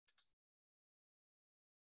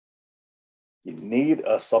 You need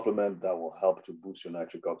a supplement that will help to boost your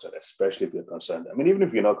nitric oxide, especially if you're concerned. I mean, even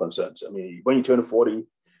if you're not concerned, I mean, when you turn 40,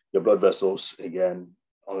 your blood vessels, again,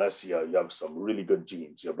 unless you have some really good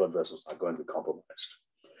genes, your blood vessels are going to be compromised.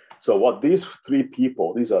 So what these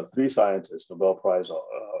are three scientists, Nobel Prize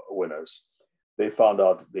winners, they found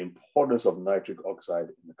out the importance of nitric oxide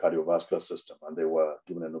in the cardiovascular system, and they were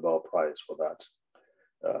given a Nobel Prize for that,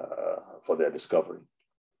 for their discovery.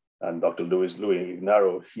 And Dr. Louis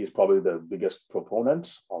Ignarro, he's probably the biggest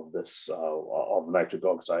proponent of this, of nitric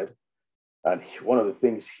oxide. And one of the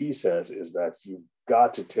things he says is that you've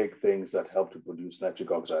got to take things that help to produce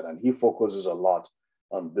nitric oxide. And he focuses a lot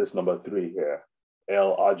on this number 3 here,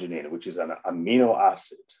 L-arginine, which is an amino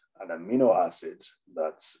acid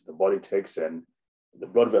that the body takes in, the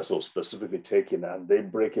blood vessels specifically take in, and they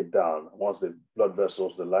break it down. Once the blood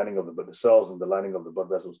vessels, the cells in the lining of the blood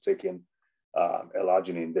vessels take in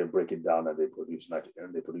L-arginine, they break it down and they produce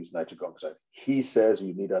nitric oxide. He says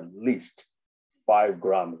you need at least 5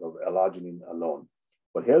 grams of L-arginine alone.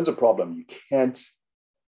 But here's the problem: you can't.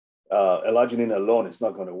 L-arginine alone is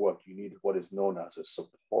not going to work. You need what is known as a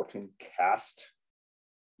supporting cast.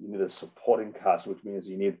 You need a supporting cast, which means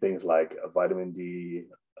you need things like vitamin D,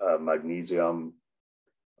 magnesium,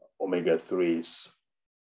 omega-3s,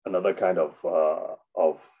 another kind of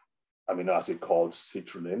amino acid called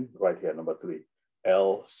citrulline, right here, number 3,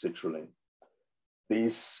 L-citrulline.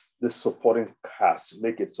 This supporting cast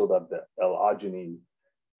make it so that the L-arginine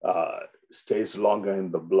stays longer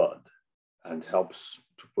in the blood and helps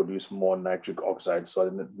to produce more nitric oxide. So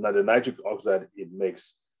now the nitric oxide it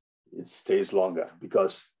makes, it stays longer,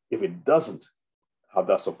 because if it doesn't have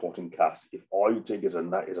that supporting cast, if all you take is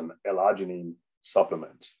an L-arginine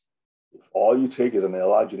supplement,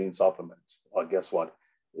 well, guess what?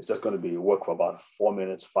 It's just going to be work for about 4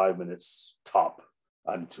 minutes, 5 minutes top,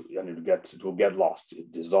 and it will get lost.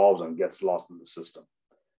 It dissolves and gets lost in the system.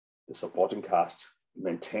 The supporting cast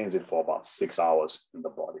maintains it for about 6 hours in the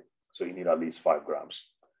body. So you need at least 5 grams.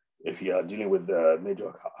 If you are dealing with a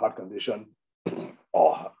major heart condition,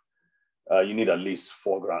 or you need at least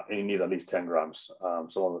 4 grams. You need at least 10 grams.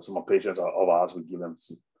 Some of patients of ours, we give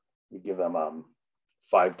them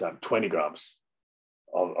 5 times 20 grams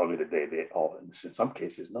of it a day. In some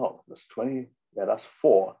cases, no, that's 20. Yeah, that's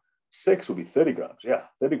 4. 6 would be 30 grams. Yeah,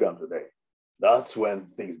 30 grams a day. That's when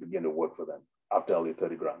things begin to work for them after only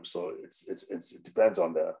 30 grams. So it depends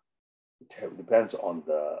on the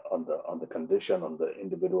condition, on the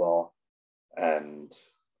individual, and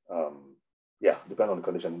depend on the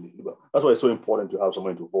condition. That's why it's so important to have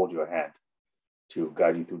someone to hold your hand to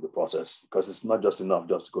guide you through the process, because it's not just enough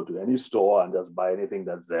just to go to any store and just buy anything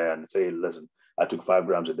that's there and say, listen, I took 5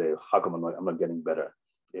 grams a day. How come I'm not getting better?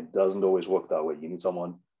 It doesn't always work that way. You need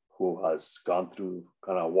someone who has gone through,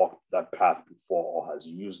 kind of walked that path before, or has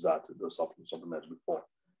used those supplements before,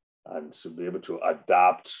 and to be able to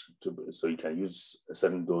adapt so you can use a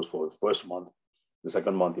certain dose for the first month. The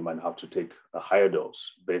second month, you might have to take a higher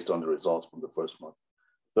dose based on the results from the first month.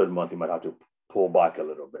 Third month, you might have to pull back a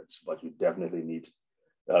little bit, but you definitely need,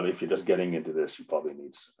 if you're just getting into this, you probably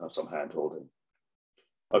need some hand holding.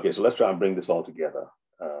 Okay, so let's try and bring this all together.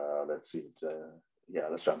 Let's see.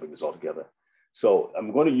 Let's try and bring this all together. So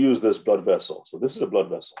I'm going to use this blood vessel. So this is a blood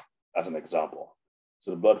vessel as an example.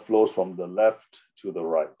 So the blood flows from the left to the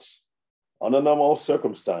right. Under normal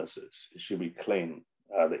circumstances, it should be clean.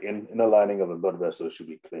 The inner lining of the blood vessel should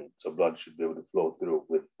be clean. So blood should be able to flow through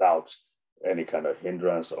without any kind of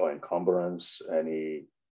hindrance or encumbrance, any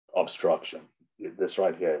obstruction. All this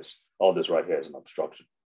right here is an obstruction.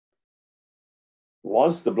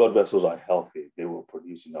 Once the blood vessels are healthy, they will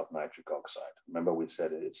produce enough nitric oxide. Remember, we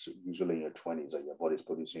said it's usually in your 20s that your body's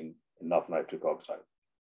producing enough nitric oxide.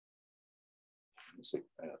 Let's see.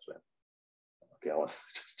 Okay, I want to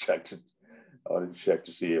just check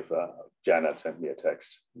to see if Janet sent me a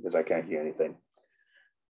text, because I can't hear anything.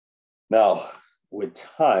 Now, with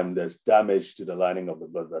time, there's damage to the lining of the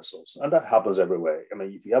blood vessels, and that happens everywhere. I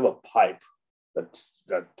mean, if you have a pipe that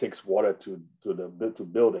takes water to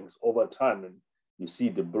buildings, over time, and you see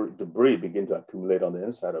debris begin to accumulate on the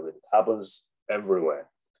inside of it. It happens everywhere.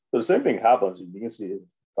 So the same thing happens. You begin to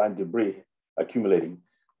find debris accumulating,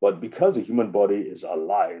 but because the human body is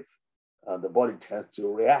alive, the body tends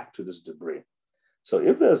to react to this debris. So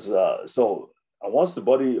if there's once the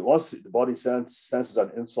body senses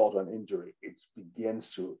an insult or an injury, it begins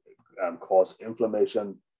to cause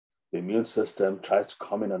inflammation. The immune system tries to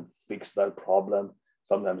come in and fix that problem.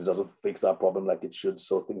 Sometimes it doesn't fix that problem like it should,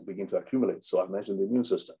 so things begin to accumulate. So I've mentioned the immune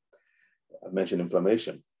system. I've mentioned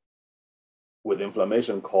inflammation. With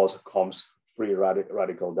inflammation comes free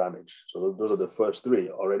radical damage. So those are the first 3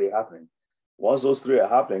 already happening. Once those 3 are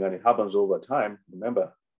happening, and it happens over time,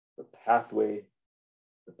 remember, it happens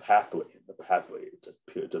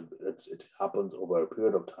over a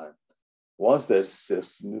period of time. Once there's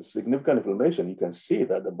significant inflammation, you can see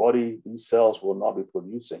that these cells will not be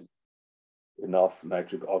producing enough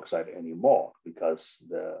nitric oxide anymore, because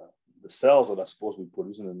the cells that are supposed to be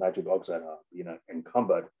producing the nitric oxide are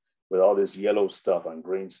encumbered with all this yellow stuff and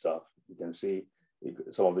green stuff. You can see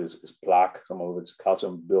some of it is plaque, some of it's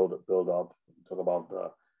calcium build up. Talk about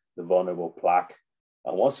the vulnerable plaque.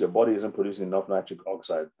 And once your body isn't producing enough nitric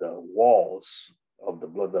oxide, the walls of the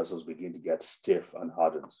blood vessels begin to get stiff and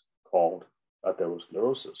hardened, called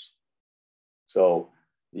atherosclerosis. So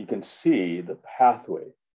you can see the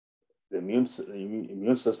pathway. The immune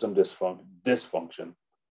system dysfunction,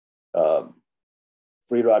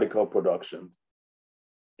 free radical production,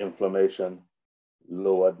 inflammation,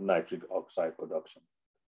 lowered nitric oxide production.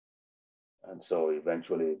 And so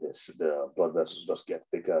eventually the blood vessels just get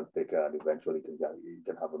thicker and thicker, and eventually you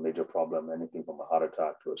can have a major problem, anything from a heart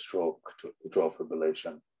attack to a stroke to atrial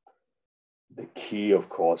fibrillation. The key, of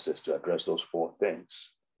course, is to address those 4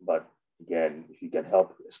 things. But Again, if you can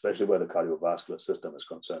help, especially where the cardiovascular system is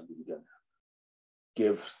concerned, you can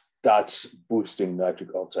give that boosting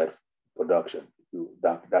nitric oxide production.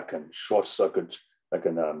 That can short circuit, that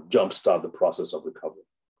can jumpstart the process of recovery.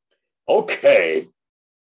 Okay,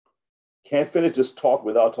 can't finish this talk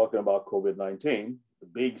without talking about COVID-19, the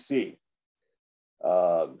big C.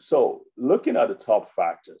 So looking at the top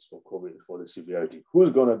factors for COVID, for the severity, who's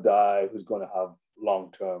going to die, who's going to have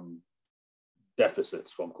long-term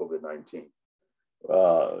deficits from COVID-19?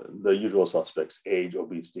 The usual suspects: age,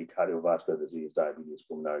 obesity, cardiovascular disease, diabetes,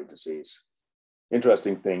 pulmonary disease.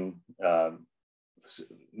 Interesting thing,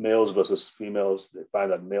 males versus females, they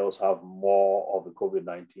find that males have more of the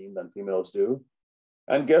COVID-19 than females do.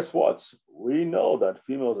 And guess what? We know that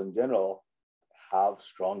females in general have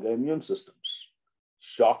stronger immune systems.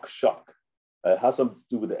 Shock. It has something to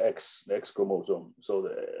do with the X chromosome. So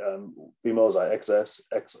the females are XS,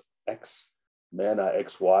 XX, men are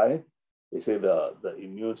XY. They say the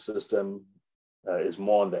immune system is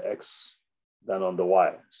more on the X than on the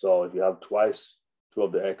Y. So if you have twice two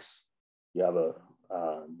of the X, you have a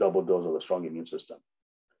double dose of a strong immune system.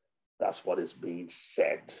 That's what is being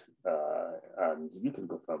said. And you can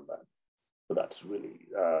confirm that. But that's really,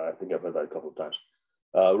 I think I've heard that a couple of times.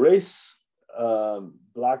 Race,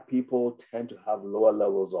 Black people tend to have lower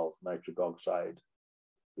levels of nitric oxide.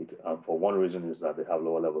 For one reason is that they have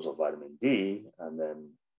lower levels of vitamin D, and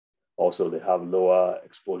then also they have lower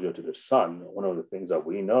exposure to the sun. One of the things that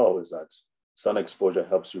we know is that sun exposure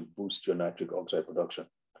helps you boost your nitric oxide production.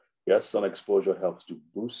 Yes, sun exposure helps to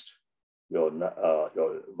boost your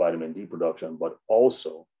vitamin D production, but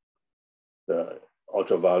also the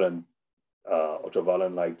ultraviolet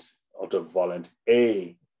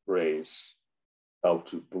A rays help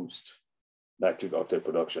to boost nitric oxide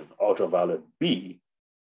production. Ultraviolet B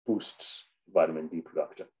boosts vitamin D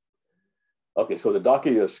production. Okay, so the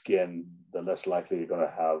darker your skin, the less likely you're going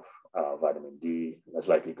to have vitamin D, less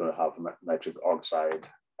likely you're going to have nitric oxide.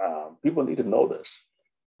 People need to know this.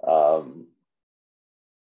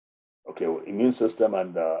 Okay, well, immune system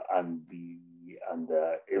and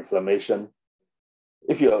inflammation.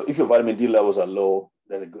 If your vitamin D levels are low,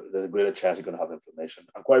 there's a greater chance you're going to have inflammation.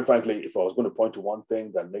 And quite frankly, if I was going to point to one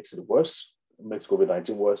thing that makes it worse, makes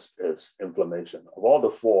COVID-19 worse, is inflammation. Of all the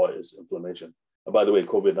four, is inflammation. And by the way,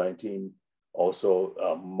 COVID-19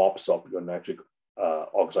 also mops up your nitric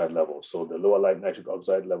oxide levels. So the lower nitric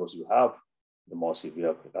oxide levels you have, the more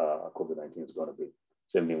severe COVID-19 is going to be.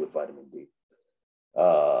 Same thing with vitamin D.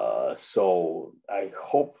 So I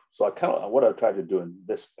hope, what I try to do in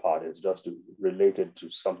this part is just to relate it to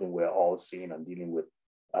something we're all seeing and dealing with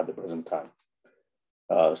at the present time.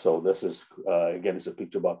 So this is, again, it's a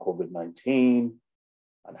picture about COVID-19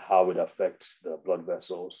 and how it affects the blood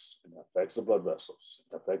vessels. It affects the blood vessels.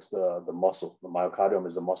 It affects the muscle. The myocardium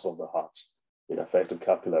is the muscle of the heart. It affects the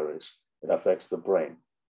capillaries. It affects the brain.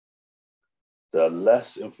 The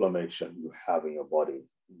less inflammation you have in your body,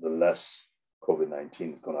 the less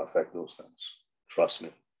COVID-19 is going to affect those things. Trust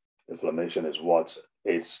me. Inflammation is what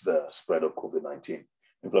aids the spread of COVID-19.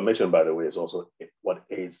 Inflammation, by the way, is also what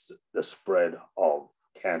aids the spread of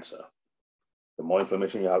cancer. The more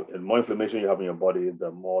inflammation you have in your body,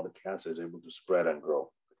 the more the cancer is able to spread and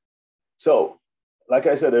grow. So, like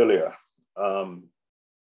I said earlier, I'm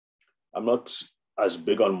not as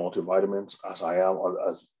big on multivitamins as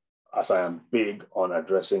I am big on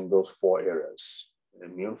addressing those four areas: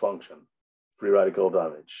 immune function, free radical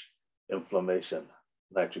damage, inflammation,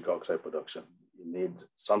 nitric oxide production.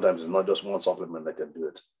 Sometimes it's not just one supplement that can do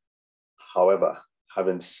it. However,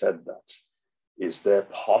 having said that, is there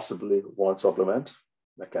possibly one supplement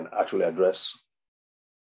that can actually address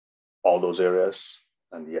all those areas?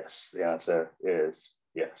 And yes, the answer is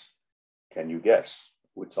yes. Can you guess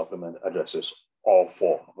which supplement addresses all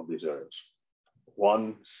four of these areas?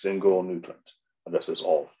 One single nutrient addresses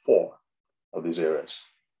all four of these areas.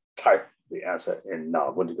 Type the answer in now.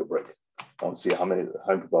 I'm going to take a break. I want to see how many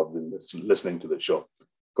people have been listening to the show.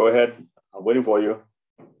 Go ahead. I'm waiting for you.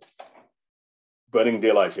 Burning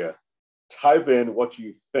daylight here. Type in what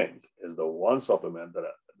you think is the one supplement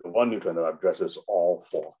the one nutrient that addresses all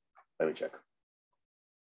four. Let me check.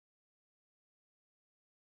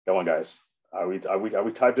 Come on, guys. Are we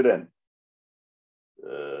typed it in?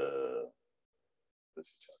 Let's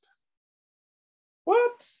see.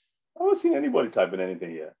 What? I haven't seen anybody type in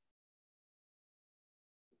anything yet.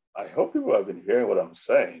 I hope people have been hearing what I'm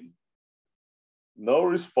saying. No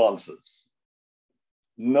responses.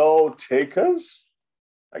 No takers?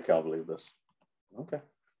 I can't believe this. Okay.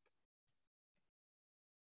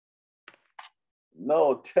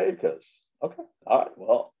 No takers. Okay. All right.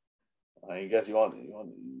 Well, I guess you want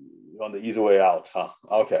on the easy way out, huh?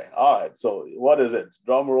 Okay. All right. So what is it?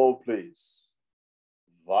 Drum roll, please.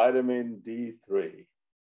 Vitamin D3.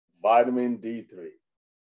 Vitamin D3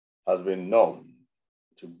 has been known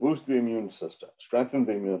to boost the immune system, strengthen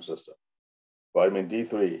the immune system. Vitamin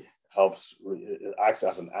D3 acts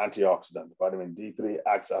as an antioxidant. Vitamin D3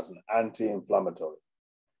 acts as an anti-inflammatory.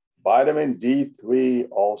 Vitamin D3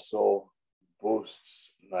 also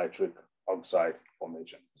boosts nitric oxide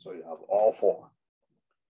formation. So you have all four.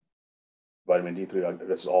 Vitamin D3,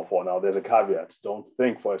 this is all four. Now, there's a caveat. Don't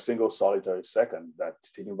think for a single solitary second that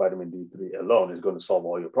taking vitamin D3 alone is going to solve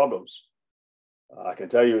all your problems. I can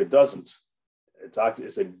tell you it doesn't.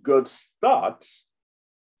 It's a good start.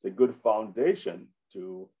 It's a good foundation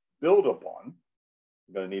to build upon.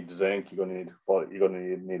 You're going to need zinc. You're going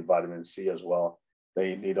to need vitamin C as well. Then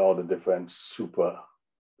you need all the different super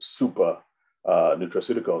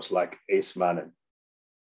nutraceuticals like ace-mannan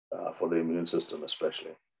for the immune system,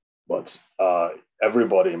 especially. But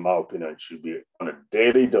everybody, in my opinion, should be on a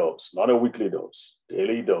daily dose, not a weekly dose,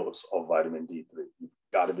 daily dose of vitamin D3. You've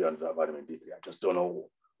got to be on vitamin D3. I just don't know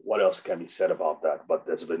what else can be said about that, but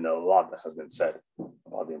there's been a lot that has been said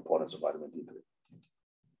about the importance of vitamin D3.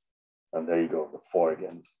 And there you go, the four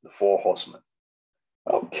again, the four horsemen.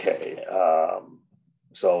 Okay,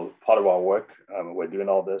 so part of our work, we're doing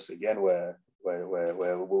all this again. We're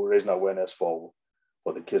raising awareness for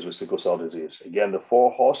the kids with sickle cell disease. Again, the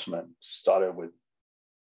four horsemen started with,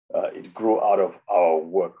 it grew out of our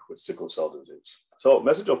work with sickle cell disease. So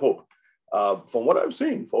message of hope. From what I've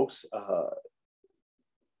seen, folks,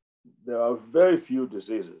 there are very few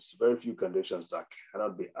diseases, very few conditions that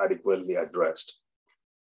cannot be adequately addressed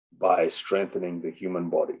by strengthening the human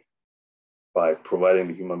body, by providing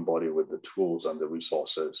the human body with the tools and the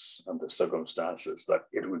resources and the circumstances that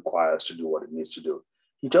it requires to do what it needs to do.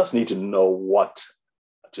 You just need to know what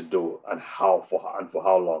to do and how for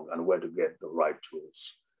how long and where to get the right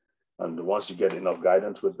tools. And once you get enough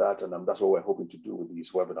guidance with that, and that's what we're hoping to do with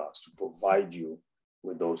these webinars, to provide you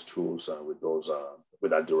with those tools and with those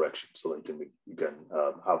with that direction, so that you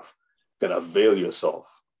can avail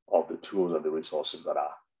yourself of the tools and the resources that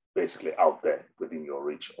are basically out there within your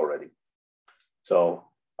reach already. So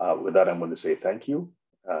with that, I'm going to say thank you,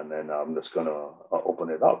 and then I'm just going to open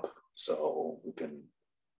it up so we can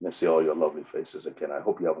see all your lovely faces again. I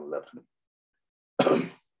hope you haven't left me.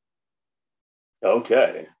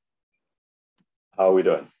 Okay. How are we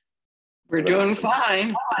doing? We're doing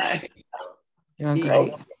fine. Doing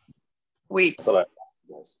great.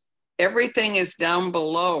 Everything is down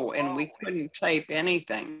below and we couldn't type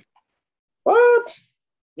anything. What?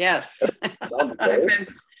 Yes.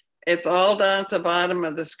 It's all down at the bottom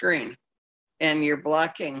of the screen and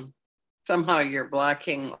somehow you're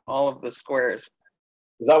blocking all of the squares.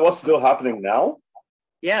 Is that what's still happening now?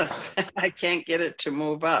 Yes, I can't get it to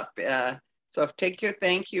move up. So take your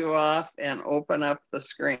thank you off and open up the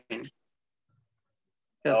screen.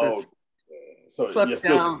 Oh, so you're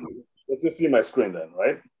still see my screen then,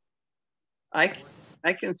 right?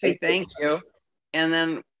 I can see thank you, and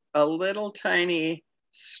then a little tiny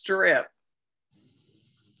strip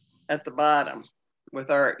at the bottom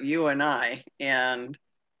with you and I and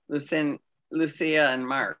Lucia and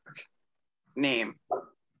Mark name.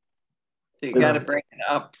 So you got to bring it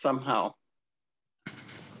up somehow.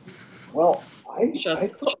 Well, I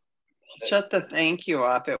thought. Shut the thank you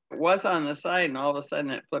off. It was on the side and all of a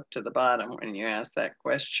sudden it flipped to the bottom when you asked that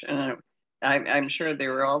question. I'm sure they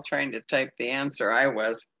were all trying to type the answer. I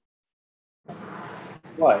was.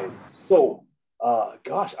 Right. So,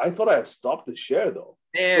 gosh, I thought I had stopped the share though.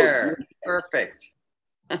 There, so, perfect.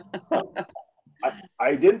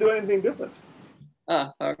 I didn't do anything different.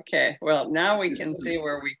 Oh, okay. Well, now we can see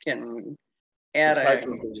where we can add a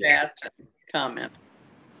chat comment.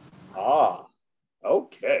 Ah.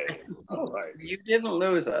 Okay. All right. You didn't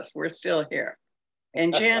lose us. We're still here.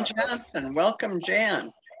 And Jan Johnson, welcome,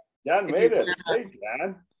 Jan. Jan made it. Hey,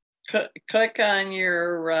 Jan. Click on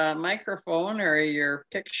your microphone or your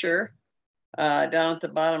picture down at the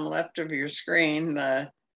bottom left of your screen,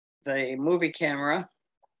 the movie camera,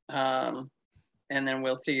 and then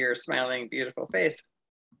we'll see your smiling, beautiful face.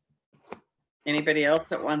 Anybody else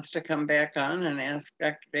that wants to come back on and ask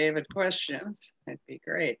Dr. David questions, that'd be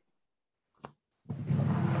great.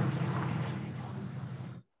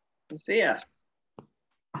 Lucia.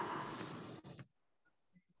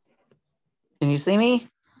 Can you see me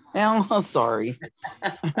now? I'm sorry.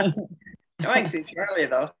 No, I can see Charlie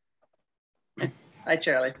though. Hi,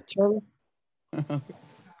 Charlie. Charlie.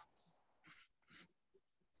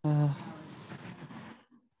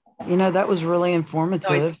 That was really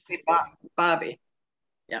informative. No, Bobby.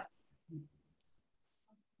 Yeah.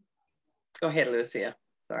 Go ahead, Lucia.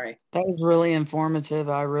 Sorry. That was really informative.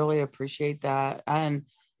 I really appreciate that. And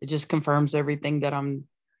it just confirms everything that I'm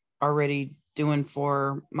already doing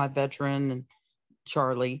for my veteran and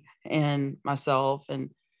Charlie and myself,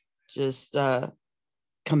 and just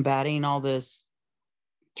combating all this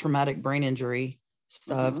traumatic brain injury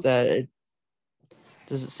stuff that it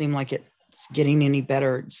doesn't seem like it's getting any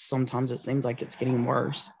better. Sometimes it seems like it's getting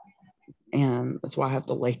worse. And that's why I have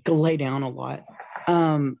to lay down a lot.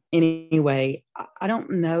 Anyway, I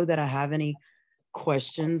don't know that I have any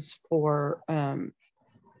questions for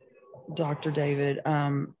Dr. David.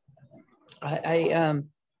 I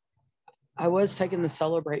was taking the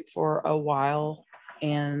Celebrate for a while,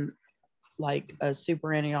 and like a super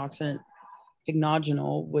antioxidant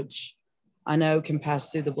ignogenol, which I know can pass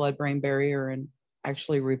through the blood-brain barrier and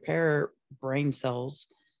actually repair brain cells.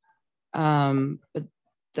 But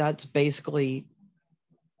that's basically,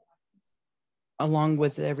 along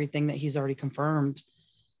with everything that he's already confirmed,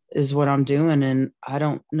 is what I'm doing. And I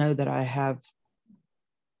don't know that I have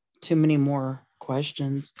too many more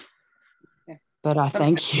questions, but I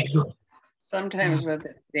thank you. Sometimes with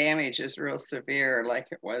the damage is real severe, like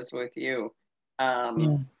it was with you, of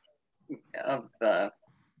the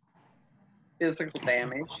physical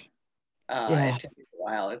damage. It takes a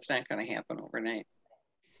while. It's not going to happen overnight.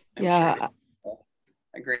 I'm sure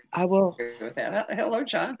agree. I will with that. Hello,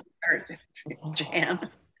 John. Or Jan.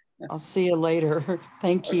 I'll see you later.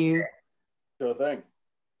 Thank you. Sure thing.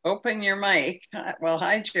 Open your mic. Well,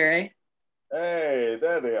 hi, Jerry. Hey,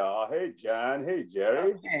 there they are. Hey, Jan. Hey,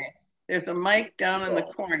 Jerry. Okay. There's a mic down in the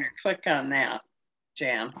corner. Click on that,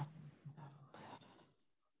 Jan.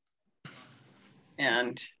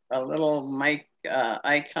 And a little mic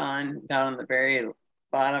icon down on the very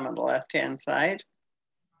bottom of the left-hand side.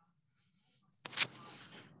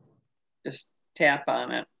 Just tap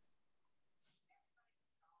on it.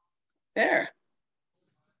 There.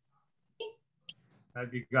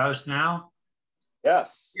 Have you got us now?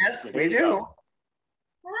 Yes. Yes, we do.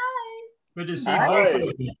 Hi. Good to see Hi. both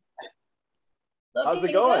of you. How's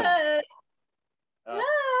it going?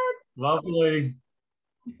 Good. Lovely.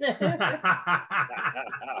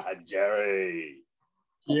 Jerry.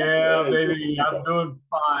 Yeah, baby, I'm doing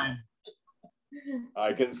fine.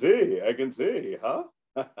 I can see, huh?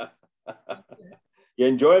 You're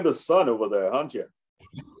enjoying the sun over there, aren't you?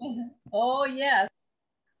 Oh, yes.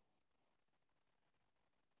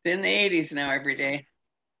 It's in the 80s now every day.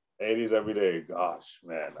 80s every day. Gosh,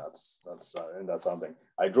 man, that's something.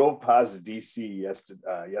 I drove past DC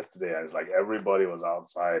yesterday, and it's like everybody was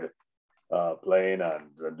outside playing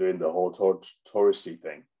and doing the whole tourism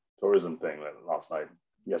thing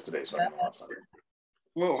yesterday. Sorry, last night.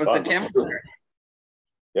 What was the temperature?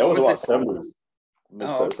 Yeah, it was What about was 70s.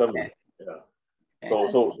 Mid-70s. Okay. Yeah.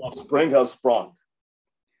 So spring has sprung.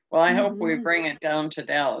 Well, I hope we bring it down to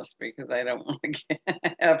Dallas, because I don't want to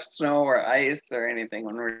have snow or ice or anything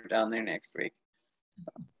when we're down there next week.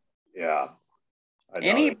 Yeah.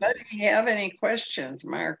 Anybody have any questions?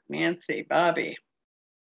 Mark, Nancy, Bobby?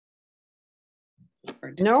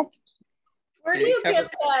 Nope. Where do you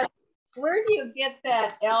get that? Where do you get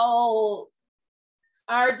that L-arginine?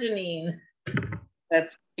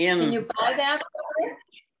 That's in. Can you buy that?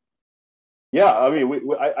 Yeah, I mean,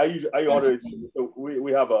 I order it.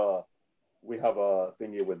 We have a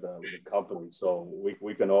thingy with the company, so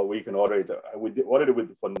we can order it. We ordered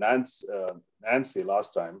it for Nancy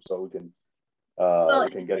last time, so we can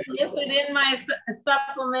get it. Is it in my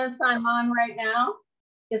supplements I'm on right now?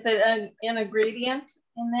 Is it an ingredient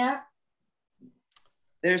in that?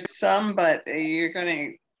 There's some, but you're going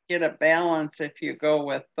to get a balance if you go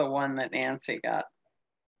with the one that Nancy got.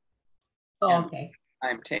 Oh, okay.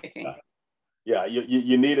 I'm taking. Yeah,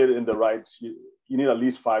 you need it in the right. You need at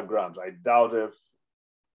least 5 grams. I doubt if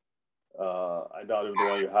the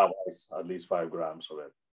one you have has at least 5 grams of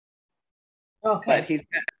it. Okay. But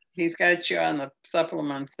he's got you on the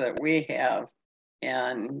supplements that we have,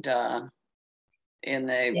 and in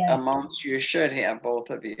the amounts you should have,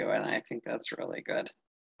 both of you, and I think that's really good.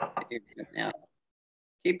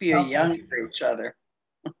 Keep you young for each other.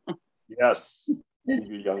 Yes, keep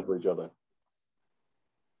you young for each other.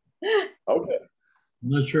 Okay. I'm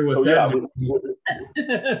not sure what so that means.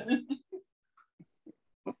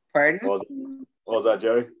 Pardon? What was that,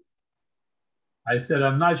 Jerry? I said,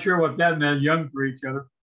 I'm not sure what that meant, young for each other.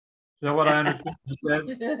 Is that what I understood you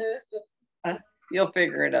said? You'll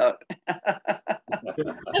figure it out.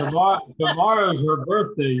 Tomorrow's her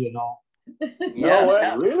birthday, you know. No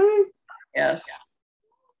way, really? Yes.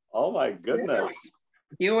 Oh my goodness.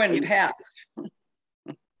 You and Pat.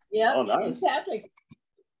 Yeah, oh, nice. Patrick.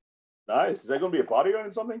 Nice. Is that going to be a party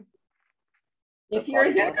or something? If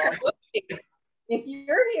you're here, If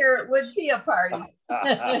you're here, it would be a party.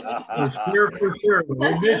 For sure.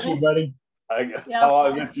 We miss you, buddy. I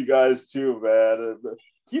miss you guys too, man.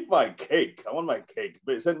 Keep my cake. I want my cake.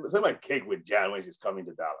 But send my cake with Jan when she's coming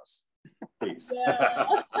to Dallas, please. Yeah.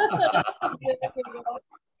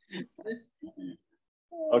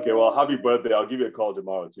 Okay, well, happy birthday. I'll give you a call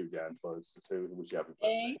tomorrow too, Jan, to say wish you happy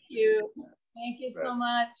birthday. Thank you. Thank you so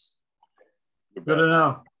much. Good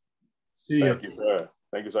enough. See you. Thank you, sir.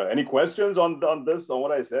 Thank you, sir. Any questions on this, on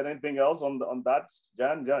what I said? Anything else on that,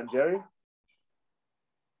 Jan, Jerry?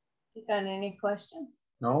 You got any questions?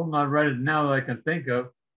 No, not right now that I can think of.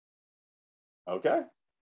 Okay.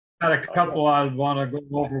 Got a couple I want to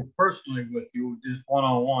go over personally with you, just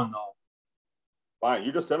one-on-one though. Fine.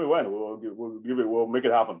 You just tell me when. We'll make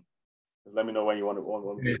it happen. Just let me know when you want to.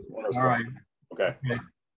 Okay. Want All right. Okay. Okay.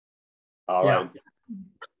 All right.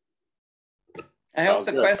 I hope Sounds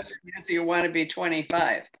the good. question is, you want to be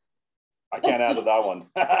 25? I can't answer that one.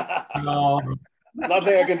 No,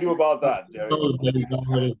 Nothing I can do about that, Jerry. those days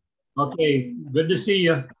already. Okay, good to see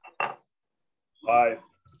you. Bye.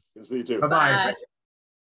 Good to see you too. Bye-bye.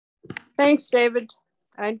 Thanks, David.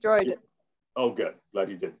 I enjoyed it. Oh, good. Glad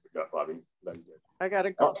you did, Bobby. Glad you did. I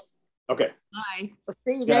gotta go. Okay. Bye. We'll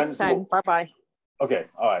see you Jan, next time. Bye-bye. Okay.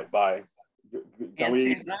 All right. Bye. Can we?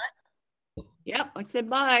 Nancy's not? Yep, I said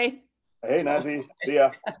bye. Hey, Nancy. See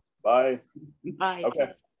ya. Bye. Bye.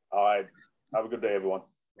 Okay. All right. Have a good day, everyone.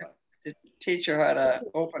 Bye. Teach her how to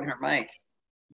open her mic.